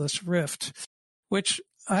Oculus Rift, which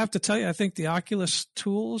I have to tell you, I think the Oculus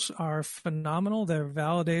tools are phenomenal. They're a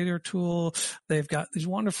validator tool. They've got these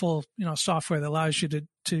wonderful, software that allows you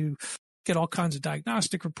to get all kinds of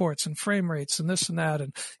diagnostic reports and frame rates and this and that,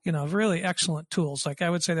 and, really excellent tools. I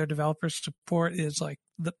would say their developer support is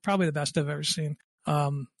probably the best I've ever seen,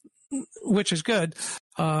 which is good,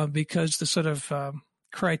 because the sort of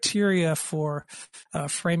criteria for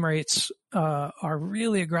frame rates are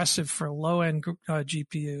really aggressive for low-end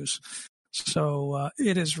GPUs. So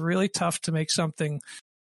it is really tough to make something,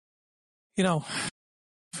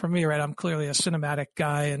 for me, right, I'm clearly a cinematic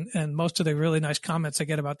guy, and most of the really nice comments I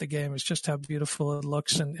get about the game is just how beautiful it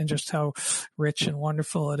looks and just how rich and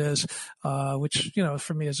wonderful it is, which,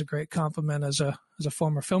 for me is a great compliment as a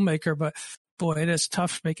former filmmaker. But boy, it is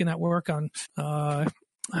tough making that work on, I'm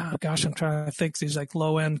trying to think, these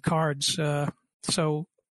low-end cards. So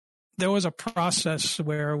there was a process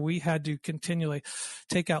where we had to continually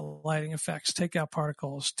take out lighting effects, take out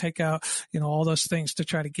particles, take out, all those things to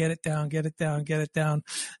try to get it down,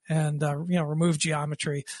 and, remove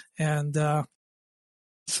geometry. And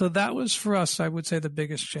so that was, for us, I would say, the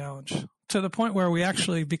biggest challenge, to the point where we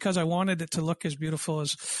actually, because I wanted it to look as beautiful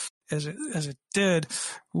as it did,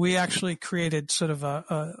 we actually created sort of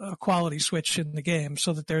a quality switch in the game,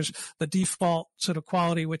 so that there's the default sort of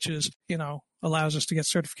quality, which is, allows us to get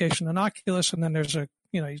certification in Oculus, and then there's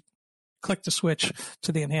you click the switch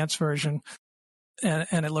to the enhanced version, and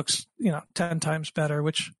it looks, 10 times better,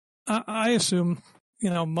 which I assume,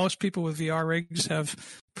 most people with VR rigs have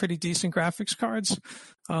pretty decent graphics cards,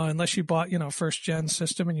 unless you bought, first gen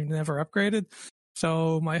system and you've never upgraded.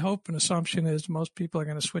 So my hope and assumption is most people are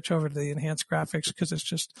going to switch over to the enhanced graphics, because it's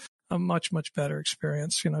just a much, much better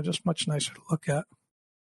experience, just much nicer to look at.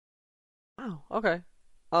 Oh, okay.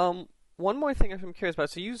 One more thing I'm curious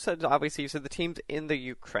about. So you said the team's in the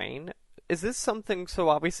Ukraine. Is this something, so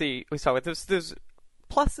obviously we saw with this, there's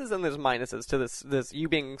pluses and there's minuses to this you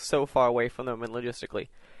being so far away from them and logistically.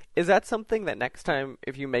 Is that something that next time,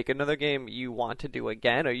 if you make another game, you want to do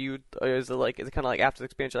again, or is it kind of like after the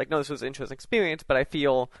experience, you're like, no, this was an interesting experience, but I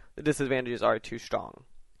feel the disadvantages are too strong?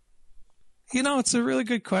 It's a really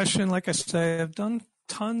good question. Like I say, I've done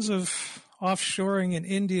tons of offshoring in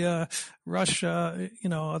India, Russia,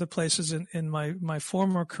 other places in my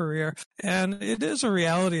former career. And it is a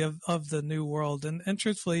reality of the new world. And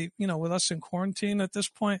truthfully, with us in quarantine at this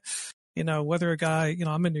point, whether a guy,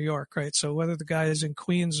 I'm in New York, right? So whether the guy is in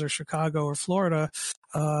Queens or Chicago or Florida,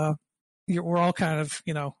 we're all kind of,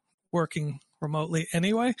 working remotely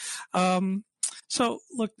anyway. So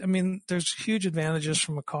look, I mean, there's huge advantages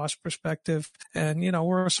from a cost perspective, and,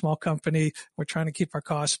 we're a small company. We're trying to keep our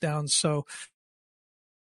costs down. So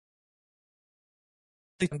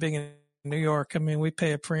being in New York, I mean, we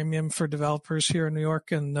pay a premium for developers here in New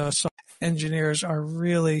York, and engineers are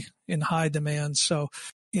really in high demand. So,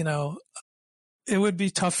 it would be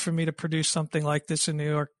tough for me to produce something like this in New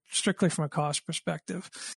York, strictly from a cost perspective.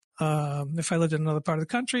 If I lived in another part of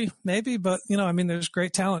the country, maybe, but, there's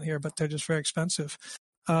great talent here, but they're just very expensive.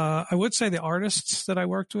 I would say the artists that I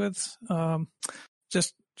worked with,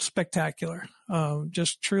 just spectacular.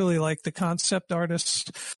 Just truly like the concept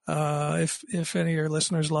artists. If any of your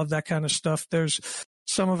listeners love that kind of stuff, there's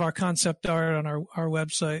some of our concept art on our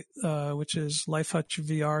website, which is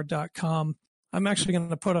lifehutchvr.com. I'm actually going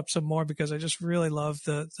to put up some more because I just really love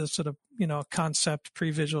the sort of, concept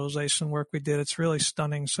pre-visualization work we did. It's really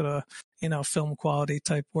stunning sort of, film quality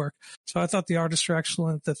type work. So I thought the artists were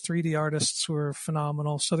excellent. The 3D artists were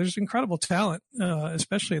phenomenal. So there's incredible talent,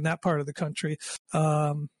 especially in that part of the country.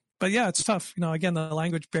 But yeah, it's tough. Again, the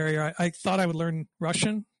language barrier. I thought I would learn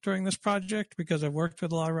Russian during this project because I've worked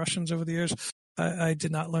with a lot of Russians over the years. I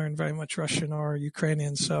did not learn very much Russian or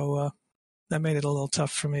Ukrainian. So, that made it a little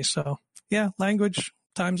tough for me. So yeah, language,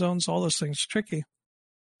 time zones, all those things, tricky.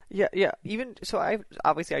 Yeah. Even so, I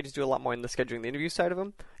just do a lot more in the scheduling, the interview side of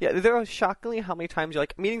them. Yeah, there are shockingly how many times you're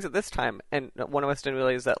like meetings at this time, and one of us didn't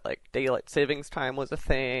realize that like daylight savings time was a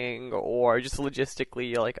thing, or just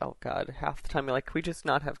logistically, you're like, oh god, half the time you're like, can we just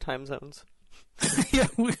not have time zones? Yeah,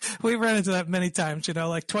 we ran into that many times,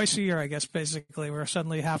 like twice a year, I guess, basically, where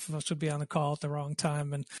suddenly half of us would be on the call at the wrong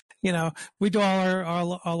time. And, we do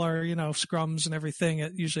all our, scrums and everything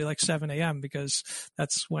at usually like 7 a.m. because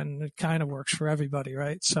that's when it kind of works for everybody.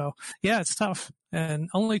 Right. So yeah, it's tough. And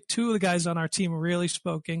only two of the guys on our team really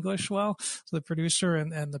spoke English well. So the producer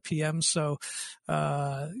and the PM. So,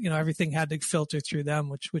 everything had to filter through them,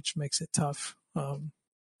 which makes it tough.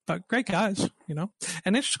 But great guys,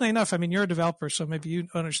 And interestingly enough, I mean, you're a developer, so maybe you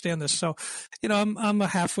understand this. So, I'm a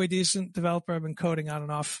halfway decent developer. I've been coding on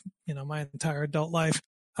and off, my entire adult life.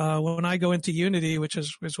 When I go into Unity, which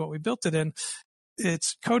is what we built it in,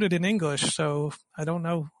 it's coded in English. So I don't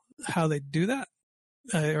know how they do that,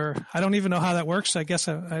 or I don't even know how that works. I guess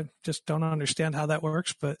I just don't understand how that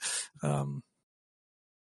works. But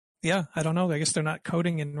yeah, I don't know. I guess they're not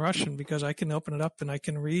coding in Russian because I can open it up and I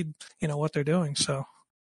can read, what they're doing. So.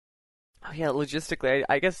 Oh yeah, logistically,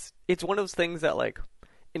 I guess it's one of those things that like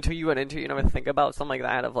until you run into, you never think about something like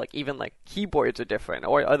that. Of like even like keyboards are different,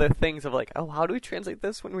 or other things of like, oh, how do we translate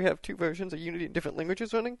this when we have two versions of Unity in different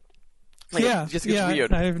languages running? Like, yeah, it just gets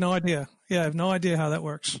weird. I have no idea. Yeah, I have no idea how that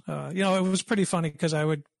works. It was pretty funny because I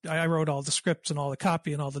wrote all the scripts and all the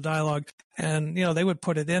copy and all the dialogue, and they would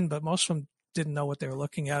put it in, but most of them didn't know what they were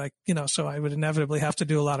looking at. So I would inevitably have to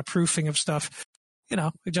do a lot of proofing of stuff.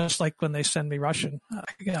 Just like when they send me Russian,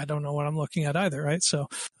 I don't know what I'm looking at either, right? So,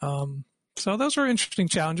 so those are interesting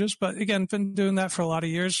challenges, but again, been doing that for a lot of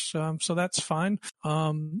years, so that's fine.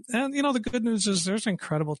 And the good news is there's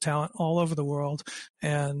incredible talent all over the world,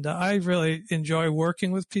 and I really enjoy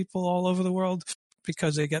working with people all over the world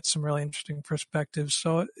because they get some really interesting perspectives.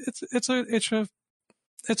 So it's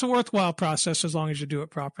a worthwhile process as long as you do it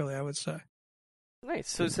properly, I would say. Nice.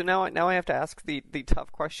 So now I have to ask the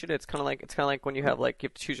tough question. It's kind of like when you have to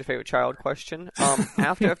choose your favorite child question.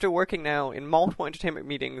 After working now in multiple entertainment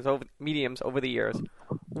mediums over the years,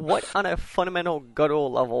 what on a fundamental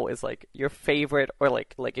guttural level is like your favorite, or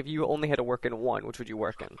like if you only had to work in one, which would you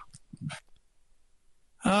work in?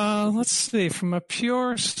 Let's see. From a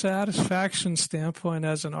pure satisfaction standpoint,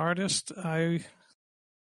 as an artist, I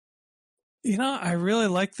really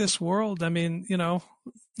like this world. I mean,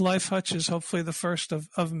 Life Hutch is hopefully the first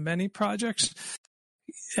of many projects.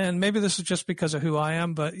 And maybe this is just because of who I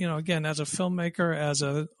am, but, again, as a filmmaker, as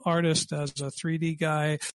an artist, as a 3D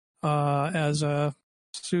guy, as a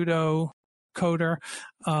pseudo coder,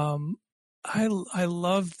 I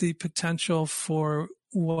love the potential for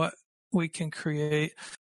what we can create.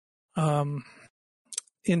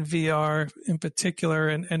 in VR in particular,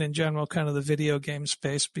 and in general, kind of the video game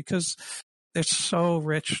space, because they're so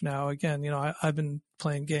rich now. Again, I've been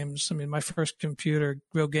playing games. I mean, my first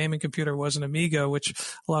real gaming computer was an Amiga, which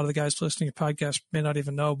a lot of the guys listening to your podcast may not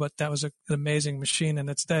even know, but that was an amazing machine in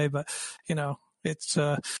its day. But, it's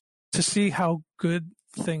to see how good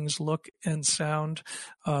things look and sound,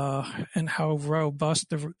 and how robust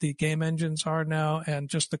the game engines are now, and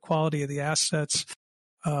just the quality of the assets.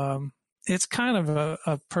 It's kind of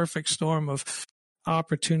a perfect storm of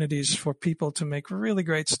opportunities for people to make really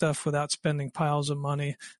great stuff without spending piles of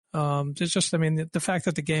money. It's just, the fact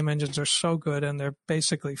that the game engines are so good and they're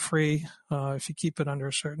basically free, if you keep it under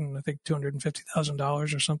a certain, I think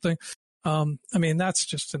 $250,000 or something. That's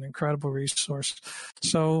just an incredible resource.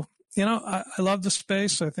 So, I love the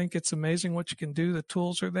space. I think it's amazing what you can do. The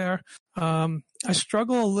tools are there. I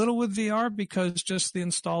struggle a little with VR because just the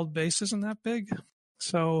installed base isn't that big.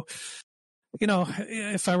 So,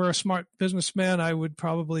 if I were a smart businessman, I would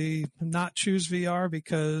probably not choose VR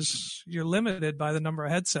because you're limited by the number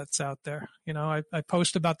of headsets out there. I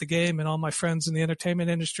post about the game and all my friends in the entertainment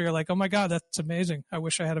industry are like, oh my God, that's amazing. I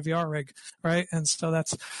wish I had a VR rig. Right. And so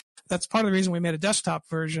that's part of the reason we made a desktop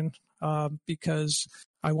version, because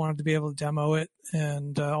I wanted to be able to demo it.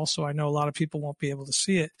 And also I know a lot of people won't be able to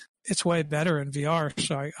see it. It's way better in VR.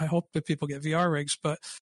 So I hope that people get VR rigs. But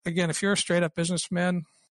again, if you're a straight up businessman,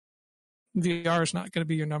 VR is not going to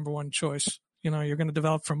be your number one choice. You're going to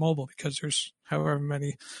develop for mobile because there's however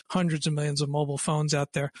many hundreds of millions of mobile phones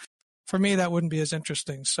out there. For me, that wouldn't be as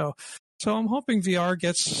interesting. So I'm hoping VR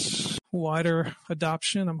gets wider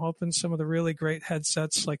adoption. I'm hoping some of the really great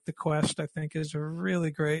headsets like the Quest, I think, is a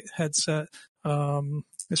really great headset,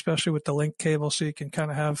 especially with the link cable, so you can kind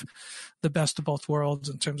of have the best of both worlds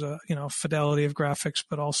in terms of, fidelity of graphics,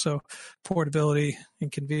 but also portability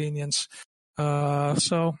and convenience.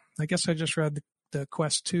 So I guess I just read the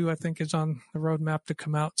Quest 2, I think, is on the roadmap to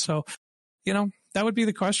come out. So, that would be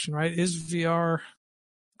the question, right? Is VR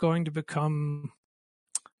going to become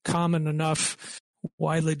common enough,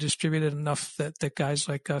 widely distributed enough that guys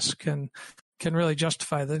like us can really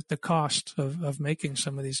justify the cost of making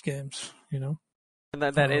some of these games, And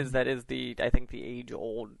that is the, I think, the age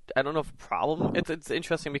old, I don't know if problem. It's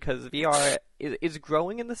interesting because VR is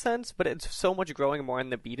growing in the sense, but it's so much growing more on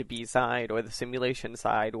the B2B side or the simulation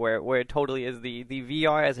side where it totally is the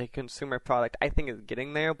VR as a consumer product, I think, is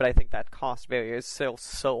getting there, but I think that cost barrier is still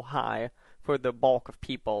so high for the bulk of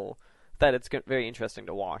people that it's very interesting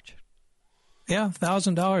to watch. Yeah,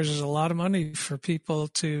 $1,000 is a lot of money for people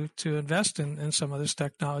to invest in some of this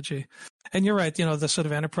technology. And you're right, the sort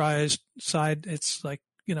of enterprise side, it's like,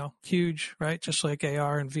 huge, right? Just like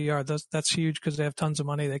AR and VR, that's huge because they have tons of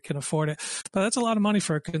money, they can afford it. But that's a lot of money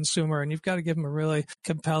for a consumer, and you've got to give them a really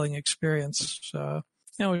compelling experience.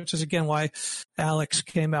 Which is again why Alex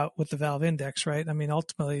came out with the Valve Index, right?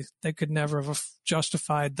 Ultimately, they could never have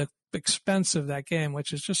justified the expense of that game,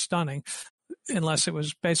 which is just stunning, unless it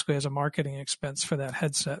was basically as a marketing expense for that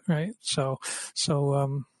headset, right? So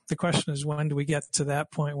the question is, when do we get to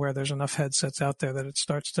that point where there's enough headsets out there that it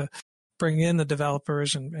starts to bring in the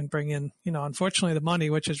developers and bring in, unfortunately, the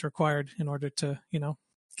money which is required in order to,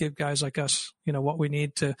 give guys like us, what we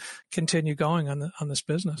need to continue going on this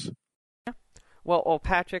business. Well,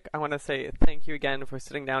 Patrick, I want to say thank you again for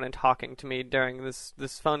sitting down and talking to me during this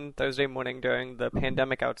fun Thursday morning during the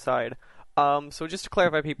pandemic outside. So just to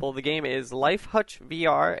clarify, people, the game is Life Hutch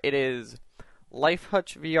VR. It is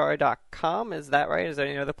lifehutchvr.com. Is that right? Is there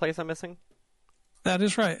any other place I'm missing? That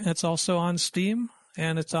is right. It's also on Steam,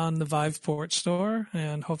 and it's on the Viveport store,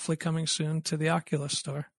 and hopefully coming soon to the Oculus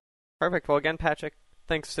store. Perfect. Well, again, Patrick,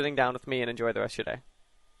 thanks for sitting down with me, and enjoy the rest of your day.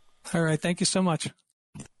 All right. Thank you so much.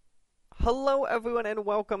 Hello, everyone, and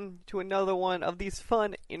welcome to another one of these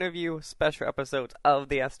fun interview special episodes of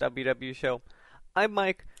the SWW show. I'm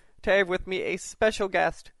Mike. Today I have with me a special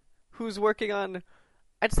guest who's working on,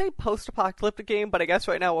 I'd say, post-apocalyptic game, but I guess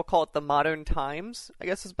right now we'll call it the modern times, I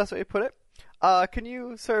guess is the best way to put it. Can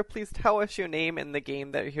you, sir, please tell us your name and the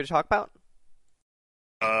game that you're here to talk about?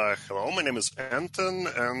 Hello, my name is Anton,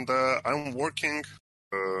 and I'm working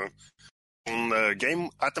on the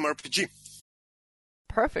game Atom RPG.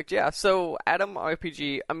 Perfect, yeah. So, Atom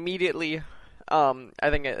RPG, immediately, I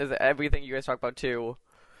think it is everything you guys talk about too.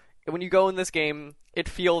 When you go in this game, it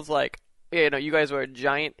feels like, you guys were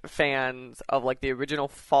giant fans of, like, the original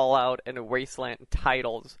Fallout and Wasteland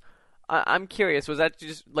titles. I'm curious, was that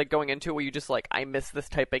just, like, going into it where you just, like, I miss this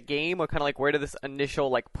type of game? Or kind of, like, where did this initial,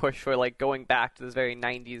 like, push for, like, going back to this very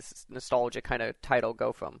 90s nostalgic kind of title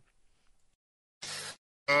go from?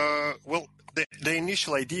 Well, the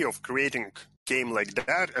initial idea of creating game like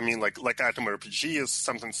that. I mean, like Atom RPG is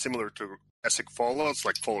something similar to classic Fallouts,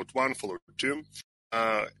 like Fallout 1, Fallout 2.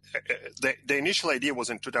 The initial idea was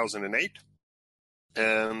in 2008,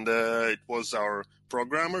 and it was our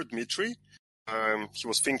programmer, Dmitry. He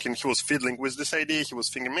was fiddling with this idea. He was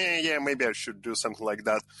thinking, maybe I should do something like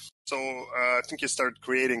that. So I think he started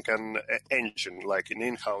creating an engine, like an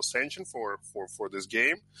in-house engine for this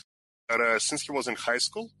game. But since he was in high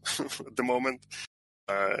school at the moment,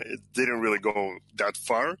 it didn't really go that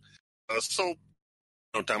far. So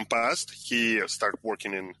time passed. He started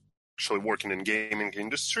working in gaming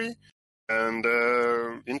industry, and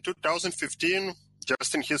in 2015,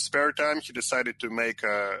 just in his spare time, he decided to make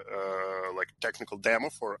a technical demo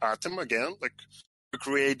for Atom again, like to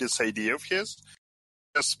create this idea of his.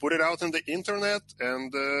 Just put it out on the internet,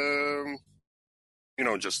 and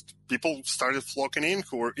just people started flocking in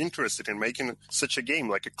who were interested in making such a game,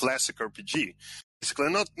 like a classic RPG.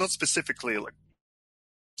 Basically, not specifically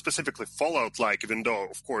Fallout-like, even though,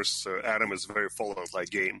 of course, Atom is a very Fallout-like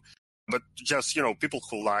game, but just people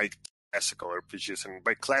who liked classical RPGs, and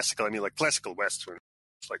by classical I mean like classical Western,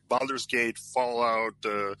 like Baldur's Gate, Fallout,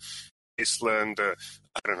 Iceland, I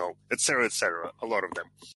don't know, etc., a lot of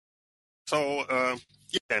them. So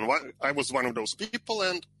I was one of those people,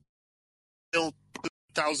 and till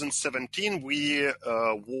 2017 we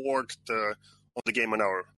worked on the game on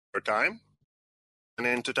our time, and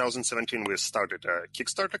in 2017 we started a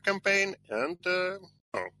Kickstarter campaign, and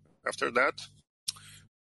after that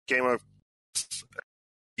came a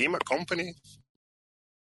company,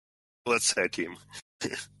 let's say a team,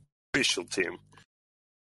 official team.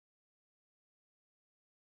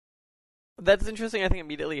 That's interesting. I think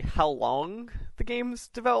immediately how long the game's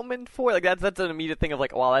development for. Like that's an immediate thing of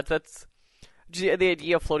like, wow, that's the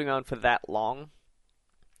idea of floating around for that long.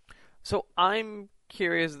 So I'm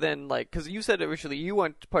curious then, like, because you said originally you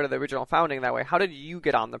weren't part of the original founding that way. How did you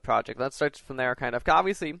get on the project? Let's start from there, kind of. 'Cause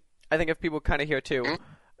obviously, I think if people kind of hear too. Mm-hmm.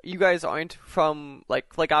 You guys aren't from, like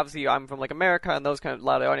obviously I'm from, like, America and those kind of, a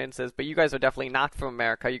lot of audiences, but you guys are definitely not from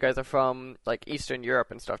America. You guys are from, like, Eastern Europe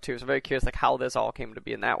and stuff, too. So I'm very curious, like, how this all came to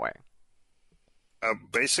be in that way.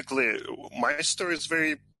 Basically, my story is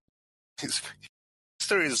very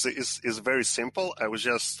simple. I was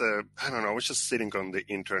just, I was just sitting on the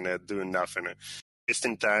internet doing nothing,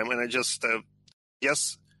 wasting time, and I just,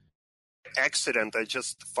 accident, I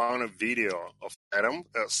just found a video of Atom.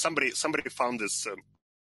 Somebody found this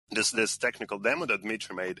technical demo that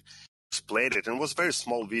Dmitry made, played it, and it was a very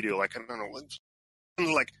small video, like, I don't know,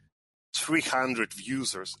 like 300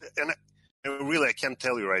 users, and I can't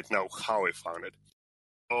tell you right now how I found it.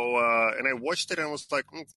 So, and I watched it and was like,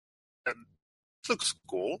 this looks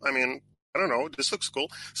cool. I mean, I don't know, this looks cool.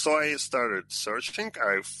 So I started searching.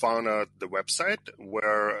 I found out the website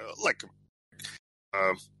where,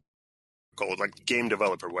 call it like game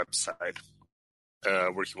developer website,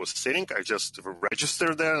 where he was sitting. I just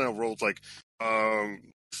registered there and I wrote like,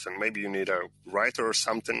 listen, maybe you need a writer or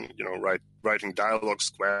something, writing dialogues,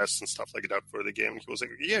 quests and stuff like that for the game. And he was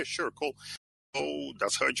like, yeah, sure, cool. So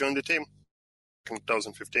that's how I joined the team in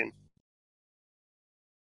 2015.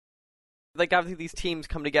 Like, obviously these teams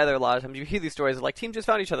come together a lot of times. You hear these stories of, like, teams just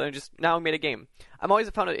found each other and just now made a game. I've always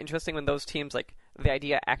found it interesting when those teams, like, the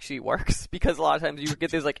idea actually works, because a lot of times you get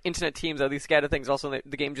these, like, internet teams or these scattered things, also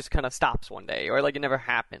the game just kind of stops one day, or, like, it never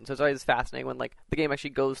happens. So it's always fascinating when, like, the game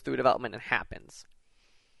actually goes through development and happens.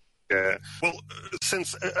 Yeah. Well,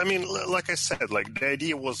 since, I mean, like I said, like, the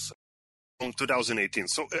idea was from 2018,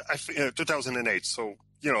 so 2008, so,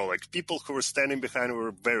 like, people who were standing behind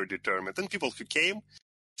were very determined, and people who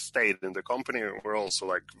stayed in the company were also,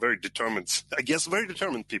 like, very determined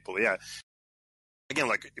people, yeah. Again,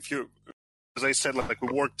 like, as I said, like,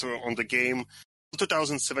 we worked on the game in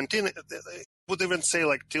 2017, I would even say,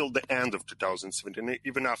 like, till the end of 2017,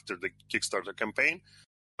 even after the Kickstarter campaign.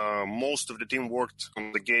 Most of the team worked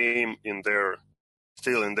on the game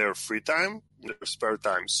still in their free time, in their spare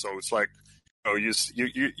time, so it's like,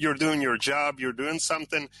 you're doing your job, you're doing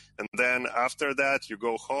something, and then after that you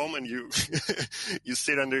go home and you you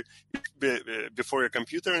sit before your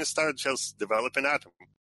computer and start just developing Atom.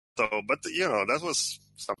 So, but that was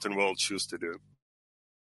something we'll choose to do.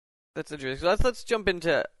 That's interesting. So let's jump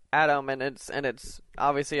into Atom, and it's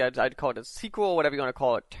obviously I'd call it a sequel, whatever you want to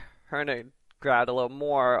call it, Trudograd a little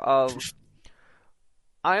more of.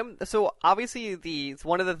 So obviously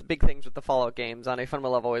one of the big things with the Fallout games on a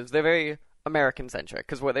fundamental level is they're very American-centric,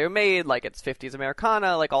 because where they were made, like, it's 50s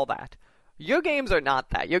Americana, like, all that. Your games are not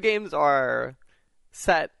that. Your games are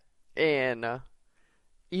set in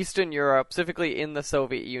Eastern Europe, specifically in the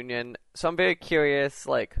Soviet Union. So I'm very curious,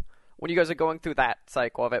 like, when you guys are going through that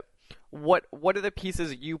cycle of it, what are the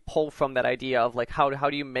pieces you pull from that idea of like how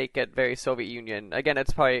do you make it very Soviet Union? Again,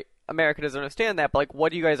 it's probably America doesn't understand that, but like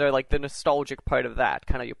what do you guys are like the nostalgic part of that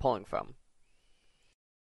kind of you pulling from?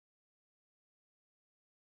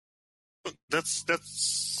 That's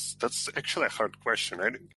actually a hard question.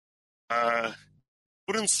 I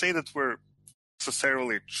wouldn't say that we're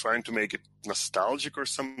necessarily trying to make it nostalgic or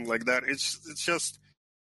something like that. It's just,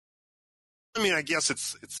 I mean, I guess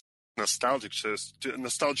it's nostalgic to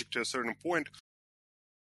a certain point.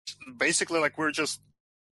 Basically, like we're just,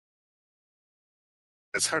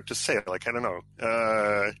 it's hard to say. Like I don't know.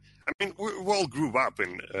 I mean, we all grew up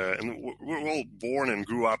and we're all born and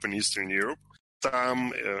grew up in Eastern Europe.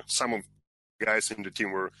 Some of the guys in the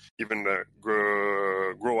team were even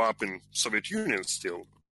grow up in Soviet Union still.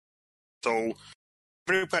 So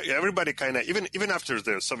everybody kind of, even after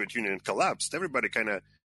the Soviet Union collapsed, everybody kind of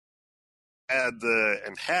had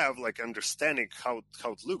and have like understanding how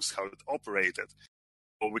it looks, how it operated.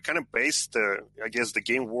 But we kind of based, I guess, the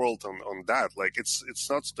game world on that. Like it's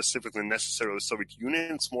not specifically necessarily Soviet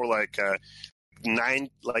Union. It's more like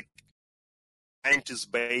 90s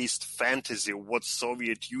based fantasy. What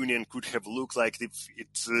Soviet Union could have looked like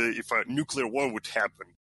if a nuclear war would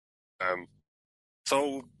happen.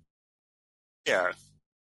 So yeah,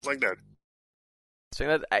 like that.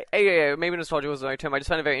 So maybe nostalgia was the right term. I just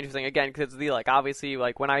find it very interesting again because the like obviously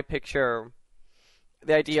like when I picture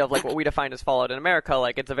the idea of like what we define as Fallout in America,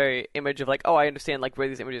 like it's a very image of like, oh, I understand like where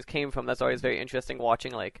these images came from. That's always very interesting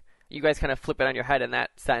watching like you guys kind of flip it on your head in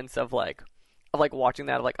that sense of like watching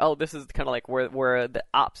that of like, oh, this is kind of like where the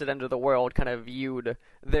opposite end of the world kind of viewed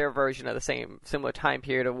their version of the similar time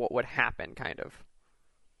period of what would happen, kind of.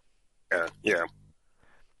 Yeah.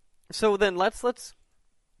 So then let's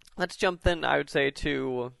jump then, I would say,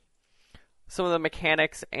 to some of the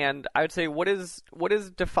mechanics, and I would say what is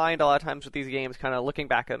defined a lot of times with these games, kind of looking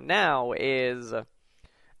back at them now, is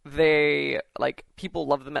they, like, people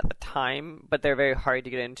love them at the time, but they're very hard to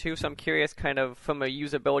get into. So I'm curious, kind of, from a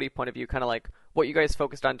usability point of view, kind of like what you guys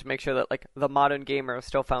focused on to make sure that, like, the modern gamer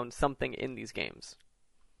still found something in these games.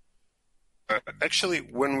 Actually,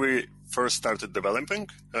 when we first started developing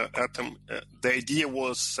Atom, the idea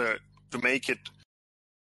was to make it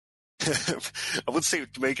I would say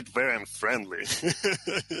to make it very unfriendly to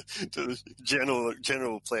the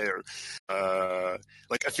general player.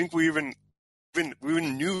 Like I think we even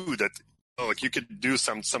knew that like you could do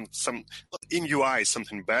some in UI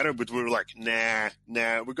something better, but we were like, nah,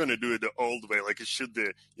 we're gonna do it the old way. Like it should be,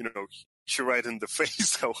 should right in the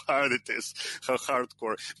face how hard it is, how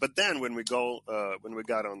hardcore. But then when we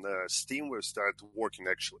got on Steam, we started working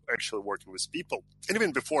actually working with people, and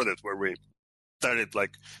even before that, where we started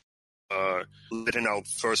like letting out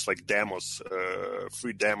first like demos,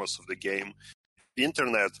 free demos of the game, the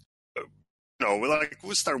internet.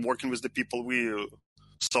 We started working with the people. We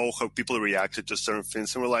saw how people reacted to certain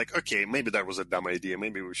things, and we're like, okay, maybe that was a dumb idea.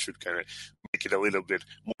 Maybe we should kind of make it a little bit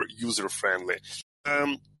more user friendly.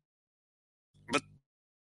 But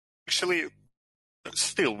actually,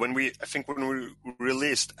 still, when we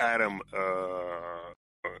released Atom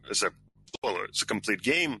as a complete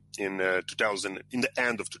game in the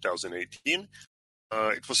end of 2018,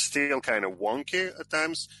 it was still kind of wonky at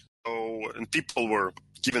times. And people were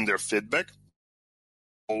giving their feedback.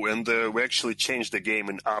 And we actually changed the game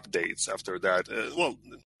in updates after that.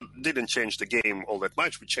 Didn't change the game all that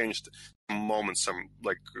much. We changed moments,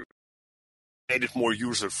 made it more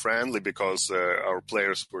user-friendly because our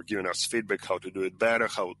players were giving us feedback how to do it better,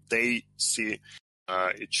 how they see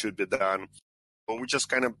it should be done. But we just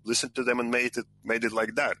kind of listened to them and made it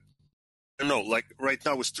like that. I don't know, like right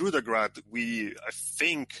now with Trudograd,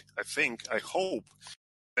 I hope,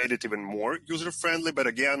 made it even more user-friendly, but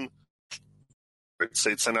again,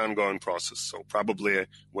 it's an ongoing process. So probably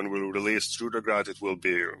when we release Trudograd, it will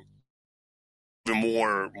be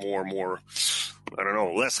more, I don't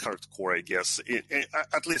know, less hardcore, I guess.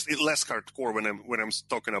 At least less hardcore when I'm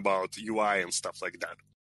talking about UI and stuff like that.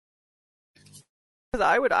 Because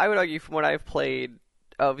I would argue from what I've played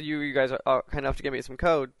of you guys are kind enough to give me some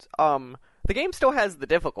code. The game still has the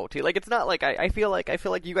difficulty. Like it's not like I feel like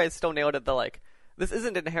you guys still nailed it. This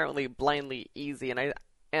isn't inherently blindly easy,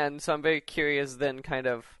 and so I'm very curious. Then kind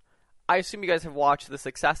of, I assume you guys have watched the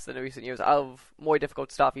success in recent years of more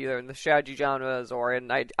difficult stuff, either in the strategy genres or in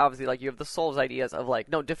obviously like you have the Souls ideas of like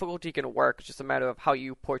no, difficulty can work. It's just a matter of how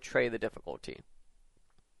you portray the difficulty.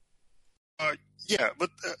 Yeah, but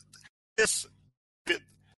this.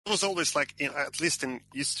 It was always like, at least in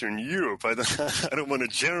Eastern Europe. I don't want to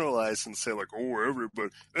generalize and say like, oh,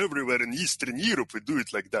 everybody in Eastern Europe would do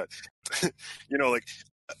it like that. Like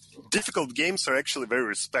difficult games are actually very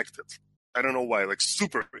respected. I don't know why. Like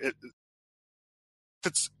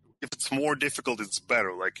if it's more difficult, it's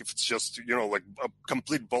better. Like if it's just like a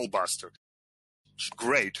complete ball buster,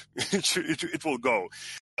 great, it will go.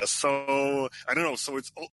 So I don't know. So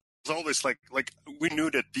it's always like we knew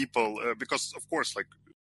that people because of course like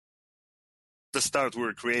the start we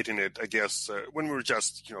were creating it, I guess, when we were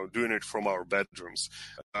just doing it from our bedrooms.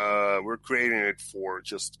 We're creating it for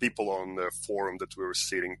just people on the forum that we were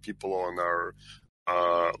seeing, people on our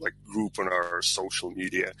group on our social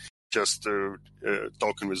media, just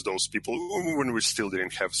talking with those people when we still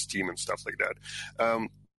didn't have Steam and stuff like that.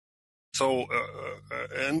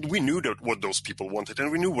 And we knew that what those people wanted, and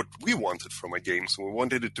we knew what we wanted from a game, so we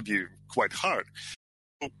wanted it to be quite hard.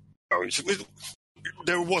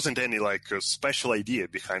 There wasn't any special idea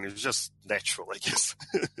behind it. It was just natural, I guess.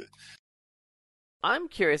 I'm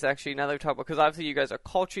curious, actually, now that we talk about, because obviously you guys are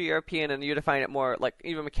culture European and you define it more like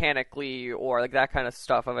even mechanically or like that kind of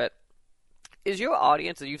stuff of it. Is your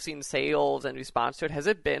audience, that you've seen sales and response to it, has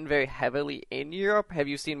it been very heavily in Europe? Have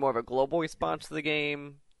you seen more of a global response to the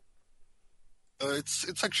game?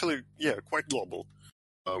 It's actually, quite global.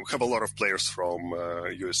 We have a lot of players from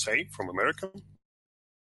USA, from America.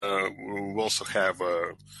 We also have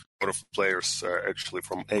a lot of players actually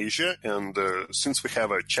from Asia, and since we have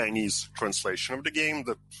a Chinese translation of the game,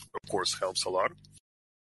 that of course helps a lot.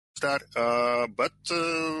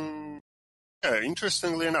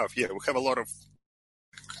 Interestingly enough, we have a lot of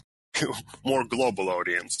more global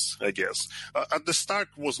audience, I guess. At the start,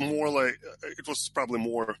 was more like it was probably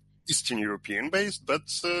more Eastern European based, but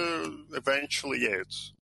eventually,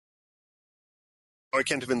 I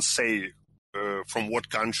can't even say. From what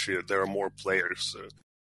country there are more players.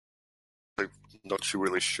 I'm not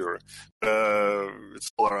really sure.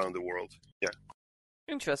 It's all around the world. Yeah.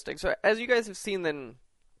 Interesting. So as you guys have seen then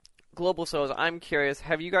global sales, I'm curious,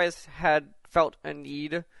 have you guys felt a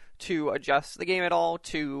need to adjust the game at all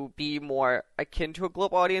to be more akin to a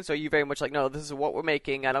global audience? Or are you very much like, no, this is what we're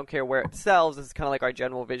making, I don't care where it sells, this is kind of like our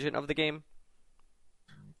general vision of the game?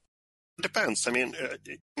 Depends. I mean,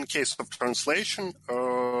 in case of translation,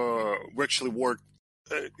 we actually work.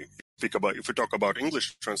 If we talk about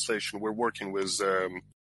English translation, we're working with a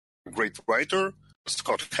great writer,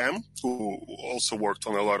 Scott Ham, who also worked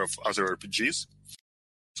on a lot of other RPGs.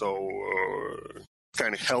 So,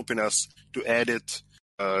 kind of helping us to edit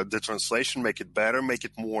the translation, make it better, make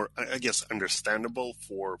it more, I guess, understandable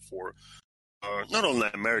for not only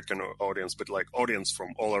American audience, but like audience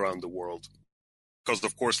from all around the world. Because,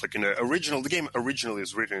 of course, like in the game originally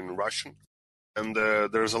is written in Russian, and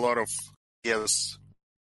there's a lot of,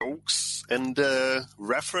 jokes and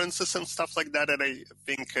references and stuff like that I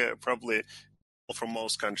think probably from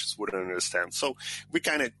most countries wouldn't understand. So we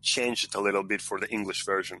kind of changed it a little bit for the English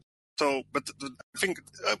version. So, but I think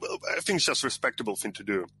it's just a respectable thing to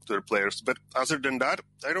do to the players. But other than that,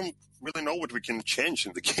 I don't really know what we can change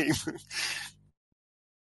in the game.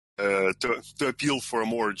 To appeal for a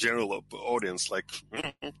more general audience, I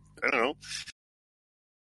don't know.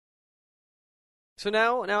 So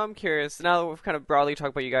now I'm curious. Now that we've kind of broadly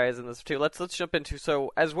talked about you guys in this too, let's jump into.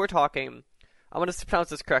 So as we're talking, I'm going to pronounce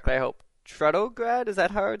this correctly, I hope. Trudograd, is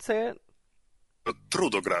that how I would say it?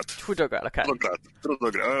 Trudograd. Trudograd, okay.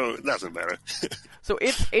 Trudograd. Oh, it doesn't matter. So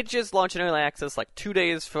it just launched in early access like 2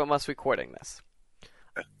 days from us recording this.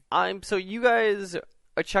 So you guys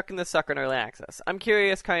are chucking the sucker in early access. I'm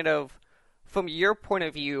curious, kind of, from your point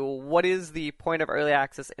of view, what is the point of early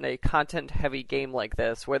access in a content-heavy game like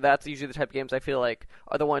this, where that's usually the type of games I feel like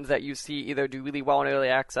are the ones that you see either do really well in early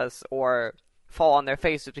access or fall on their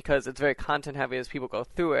faces because it's very content-heavy as people go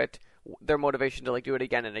through it. Their motivation to do it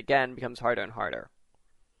again and again becomes harder and harder.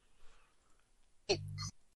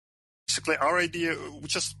 Basically, our idea, we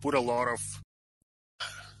just put a lot of,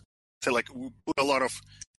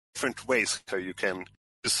 different ways how you can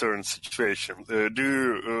certain situation,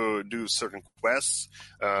 do certain quests,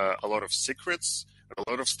 a lot of secrets, and a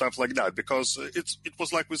lot of stuff like that. Because it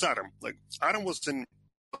was like with Adam. Like Adam was in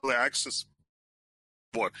early access.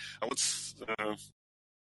 What I would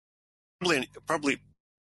probably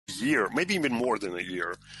a year, maybe even more than a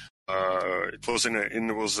year. It was in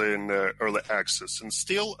early access, and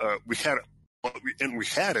still we have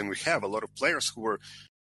a lot of players who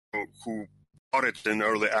bought it in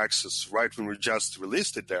early access right when we just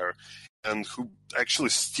released it there, and who actually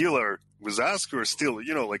still are with us, who are still,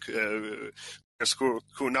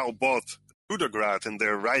 who now bought Trudograd, and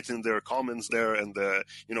they're writing their comments there, and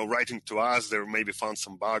writing to us. They maybe found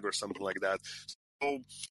some bug or something like that. So I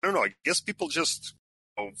don't know. I guess people just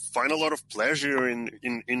find a lot of pleasure in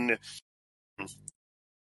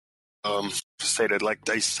say that, like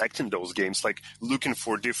dissecting those games, like looking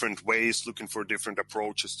for different ways, looking for different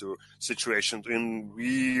approaches to situations, and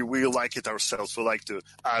we like it ourselves. We like to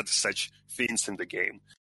add such things in the game.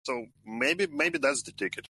 So maybe that's the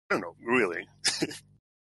ticket. I don't know, really.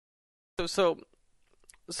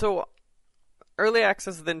 So early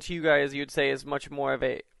access then to you guys, you'd say, is much more of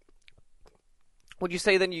a. Would you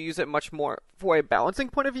say then you use it much more for a balancing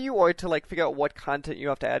point of view, or to like figure out what content you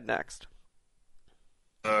have to add next?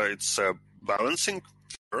 It's balancing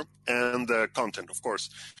and content, of course,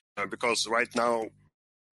 because right now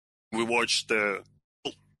we watched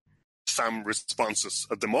some responses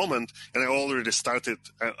at the moment, and I'm already starting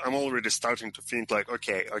to think like,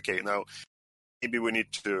 okay, now maybe we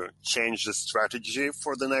need to change the strategy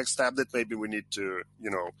for the next update. Maybe we need to,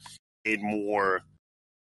 add more,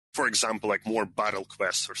 for example, like more battle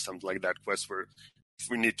quests or something like that, quests where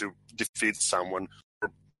we need to defeat someone.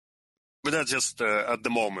 But that's just at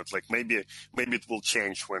the moment. Like maybe it will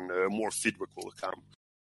change when more feedback will come.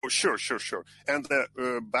 Oh, sure. And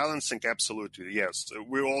balancing, absolutely, yes.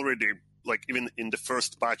 We already, like even in the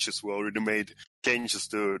first patches, we already made changes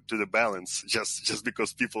to the balance just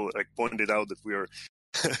because people like pointed out that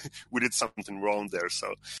we did something wrong there.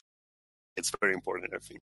 So it's very important, I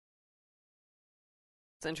think.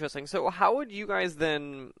 It's interesting. So how would you guys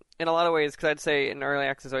then, in a lot of ways, because I'd say in early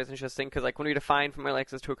access is always interesting, because like when we define from early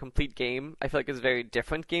access to a complete game, I feel like it's very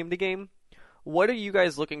different game to game. What are you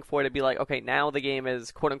guys looking for to be like, okay, now the game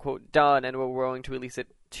is quote unquote done and we're going to release it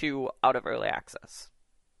to out of early access?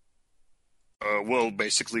 Well,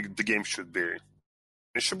 basically the game should be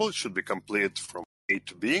finishable. It should be complete from A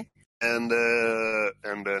to B, and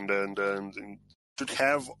should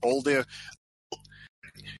have all the.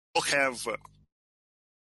 Will have.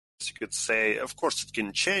 You could say, of course, it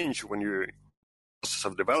can change when you process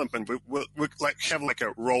of development. We like have like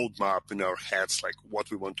a roadmap in our heads, like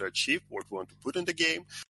what we want to achieve, what we want to put in the game.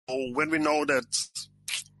 So when we know that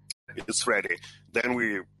it's ready, then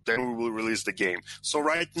we will release the game. So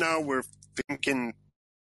right now we're thinking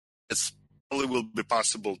it's probably will be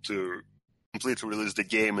possible to completely release the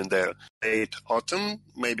game in the late autumn,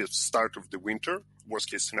 maybe start of the winter,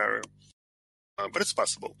 worst case scenario. But it's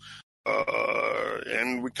possible.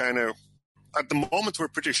 And we kind of, at the moment, we're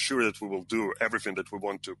pretty sure that we will do everything that we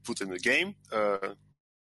want to put in the game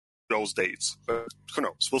those dates. But who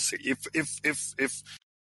knows? We'll see. If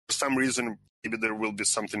for some reason maybe there will be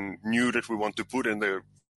something new that we want to put in there,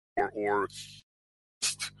 or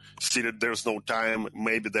see that there's no time,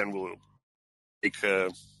 maybe then we'll take.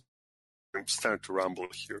 I'm starting to rumble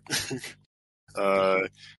here.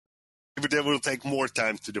 Maybe they will take more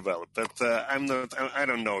time to develop, but I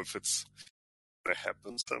don't know if it's going to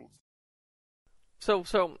happen. So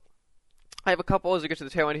I have a couple, as we get to the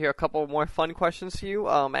tail end here, a couple more fun questions to you.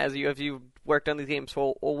 As you've worked on these games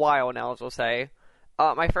for a while now, as we'll say.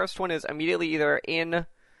 My first one is immediately either in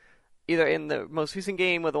the most recent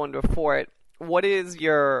game or the one before it. What is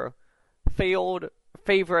your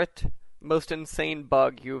favorite, most insane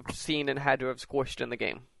bug you've seen and had to have squished in the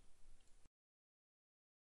game?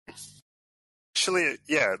 Actually,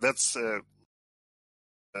 yeah, that's the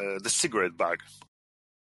cigarette bug.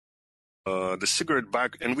 The cigarette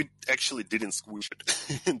bug, and we actually didn't squish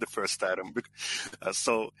it in the first item.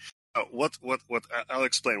 What I'll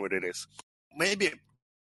explain what it is. Maybe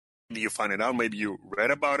you find it out, maybe you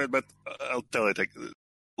read about it, but I'll tell it.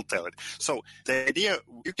 I'll tell it. So the idea,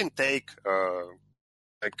 you can take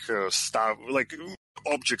stuff like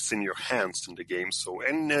objects in your hands in the game,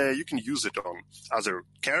 and you can use it on other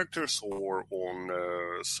characters or on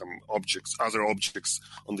other objects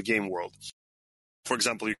on the game world. For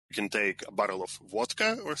example, you can take a bottle of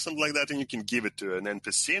vodka or something like that, and you can give it to an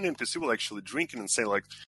NPC, and NPC will actually drink it and say like,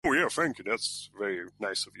 "Oh yeah, thank you, that's very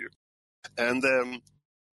nice of you." And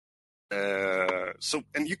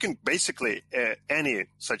and you can basically any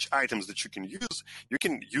such items that you can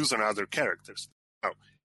use on other characters. Now,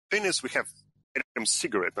 thing is, we have item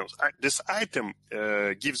cigarette. Now, this item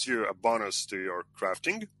gives you a bonus to your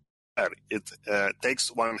crafting. It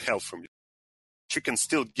takes 1 health from you. You can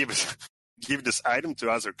still give this item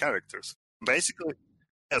to other characters. Basically,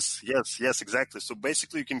 yes, exactly. So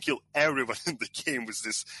basically, you can kill everyone in the game with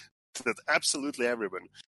this. That absolutely everyone.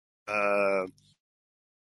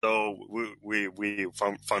 So we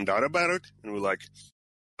found out about it, and we're like,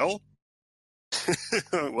 well,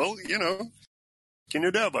 well, can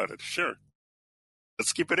you do about it? Sure.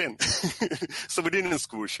 Let's keep it in. So we didn't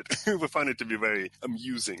squish it. We found it to be very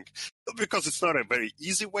amusing because it's not a very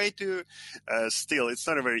easy way to it's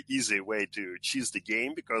not a very easy way to cheese the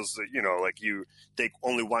game because, like you take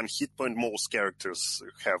only 1 hit point. Most characters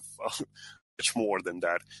have much more than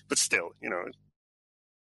that. But still,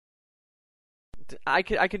 I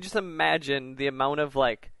could just imagine the amount of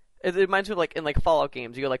like. It reminds me of like in like Fallout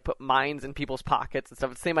games, you like put mines in people's pockets and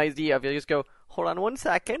stuff. It's the same idea of you just go, hold on 1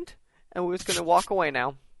 second, and we're just gonna walk away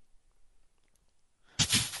now.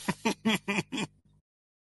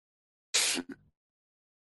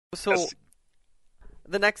 So Yes.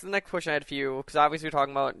 the next question I had for you, because obviously we're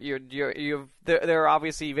talking about there are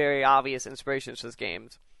obviously very obvious inspirations to this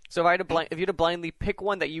games. So if you had to blindly pick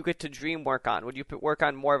one that you get to dream work on, would you work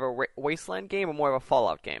on more of a Wasteland game or more of a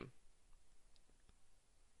Fallout game?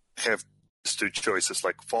 Have these two choices,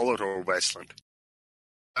 like Fallout or Wasteland.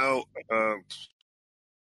 Now, well,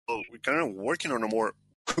 we're kind of working on a more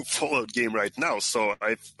Fallout game right now, so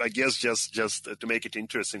I guess just to make it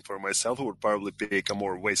interesting for myself, I would probably pick a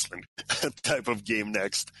more Wasteland type of game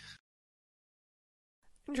next.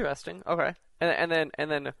 Interesting. Okay, and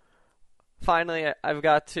then finally, I've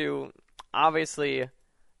got to obviously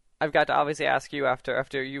ask you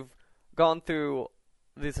after you've gone through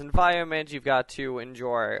this environment, you've got to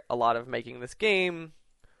enjoy a lot of making this game.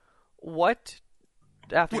 What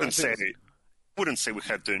after Wouldn't say we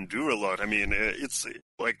had to endure a lot. I mean, it's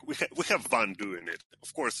like we have fun doing it.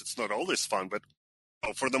 Of course, it's not always fun, but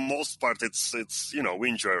for the most part, it's we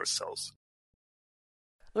enjoy ourselves.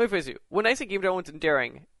 Let me phrase you. When I say game development's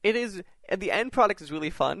endearing, it is. The end product is really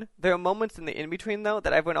fun. There are moments in the in between though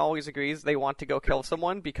that everyone always agrees they want to go kill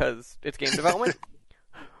someone because it's game development.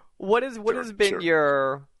 What has been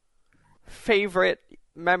your favorite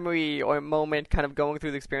memory or moment, kind of going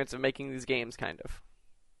through the experience of making these games, kind of?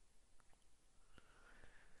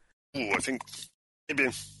 I think maybe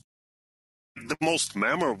the most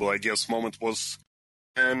memorable, I guess, moment was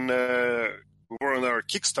when we were on our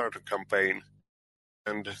Kickstarter campaign,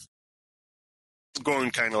 and it was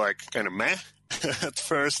going kind of meh at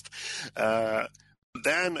first.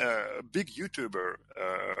 Then a big YouTuber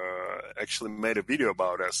actually made a video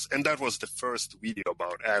about us, and that was the first video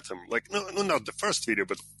about Atom. Like, no, not the first video,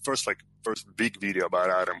 but first big video about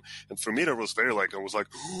Atom. And for me, that was very I was like,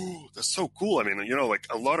 oh, that's so cool. I mean, like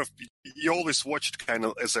a lot of you always watched kind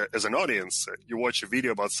of as an audience. You watch a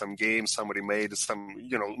video about some game somebody made,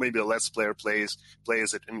 maybe a Let's Player plays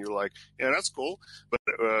it, and you're like, yeah, that's cool. But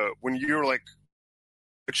when you're like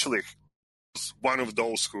actually one of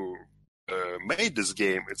those who made this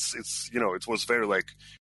game, it was very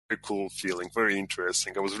cool feeling, very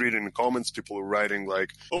interesting. I was reading the comments, people were writing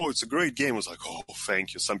like, oh, it's a great game. I was like, oh,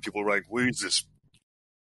 thank you. Some people were like, where is this?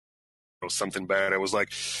 Something bad. I was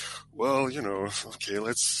like, well, okay,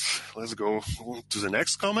 let's go to the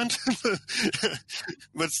next comment.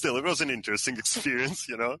 But still, it was an interesting experience,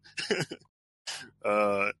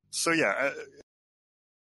 So yeah,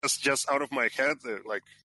 that's just out of my head,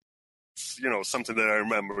 something that I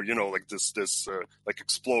remember, like this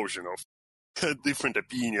explosion of different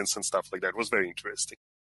opinions and stuff like that. It was very interesting.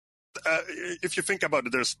 If you think about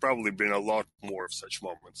it, there's probably been a lot more of such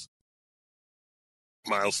moments.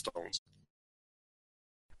 Milestones.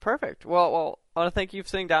 Perfect. Well, I want to thank you for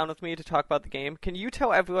sitting down with me to talk about the game. Can you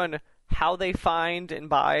tell everyone how they find and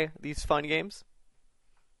buy these fun games?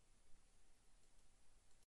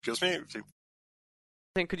 Excuse me?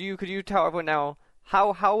 Could you tell everyone now,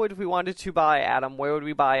 how would we wanted to buy Atom? Where would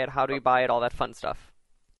we buy it? How do we buy it? All that fun stuff.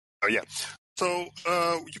 Oh, yeah. So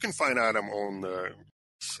you can find Atom on,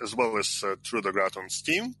 as well as Trudograd on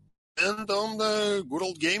Steam, and on the good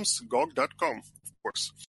old games, GOG.com, of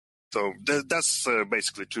course. So that's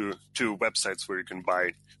basically two websites where you can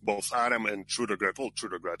buy both Atom and Trudograd. Well,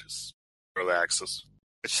 Trudograd is early access.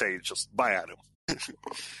 I say just buy Atom.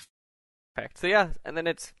 Perfect. So yeah, and then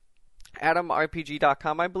it's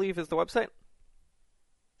AtomRPG.com, I believe, is the website.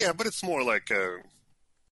 Yeah, but it's more like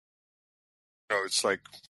it's like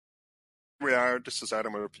this is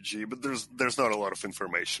Atom RPG, but there's not a lot of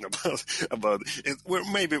information about it.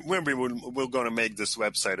 Maybe we're going to make this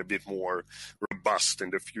website a bit more robust in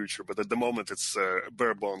the future, but at the moment it's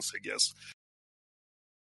bare bones, I guess.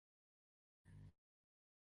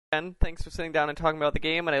 And thanks for sitting down and talking about the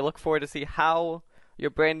game, and I look forward to see how your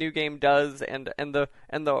brand new game does, and the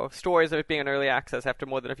stories of it being in early access after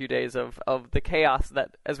more than a few days of the chaos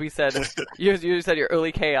that, as we said, you said your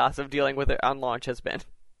early chaos of dealing with it on launch has been.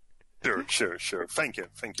 Sure. Thank you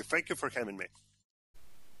for having me.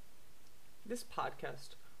 This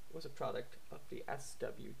podcast was a product of the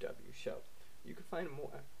SWW Show. You can find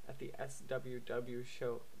more at the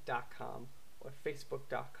swwshow.com or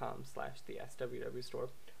facebook.com/the SWW store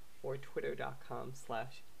or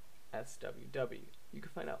twitter.com/SWW. You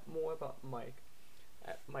can find out more about Mike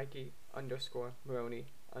at Mikey_Maroney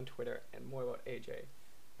on Twitter, and more about AJ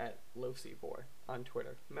at Losivor on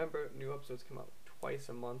Twitter. Remember, new episodes come out twice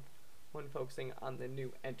a month, one focusing on the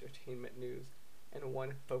new entertainment news and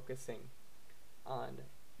one focusing on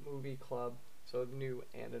Movie Club, so new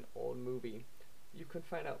and an old movie. You can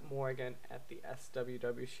find out more again at the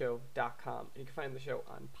SWWshow.com, and you can find the show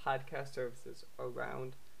on podcast services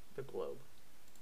around the globe.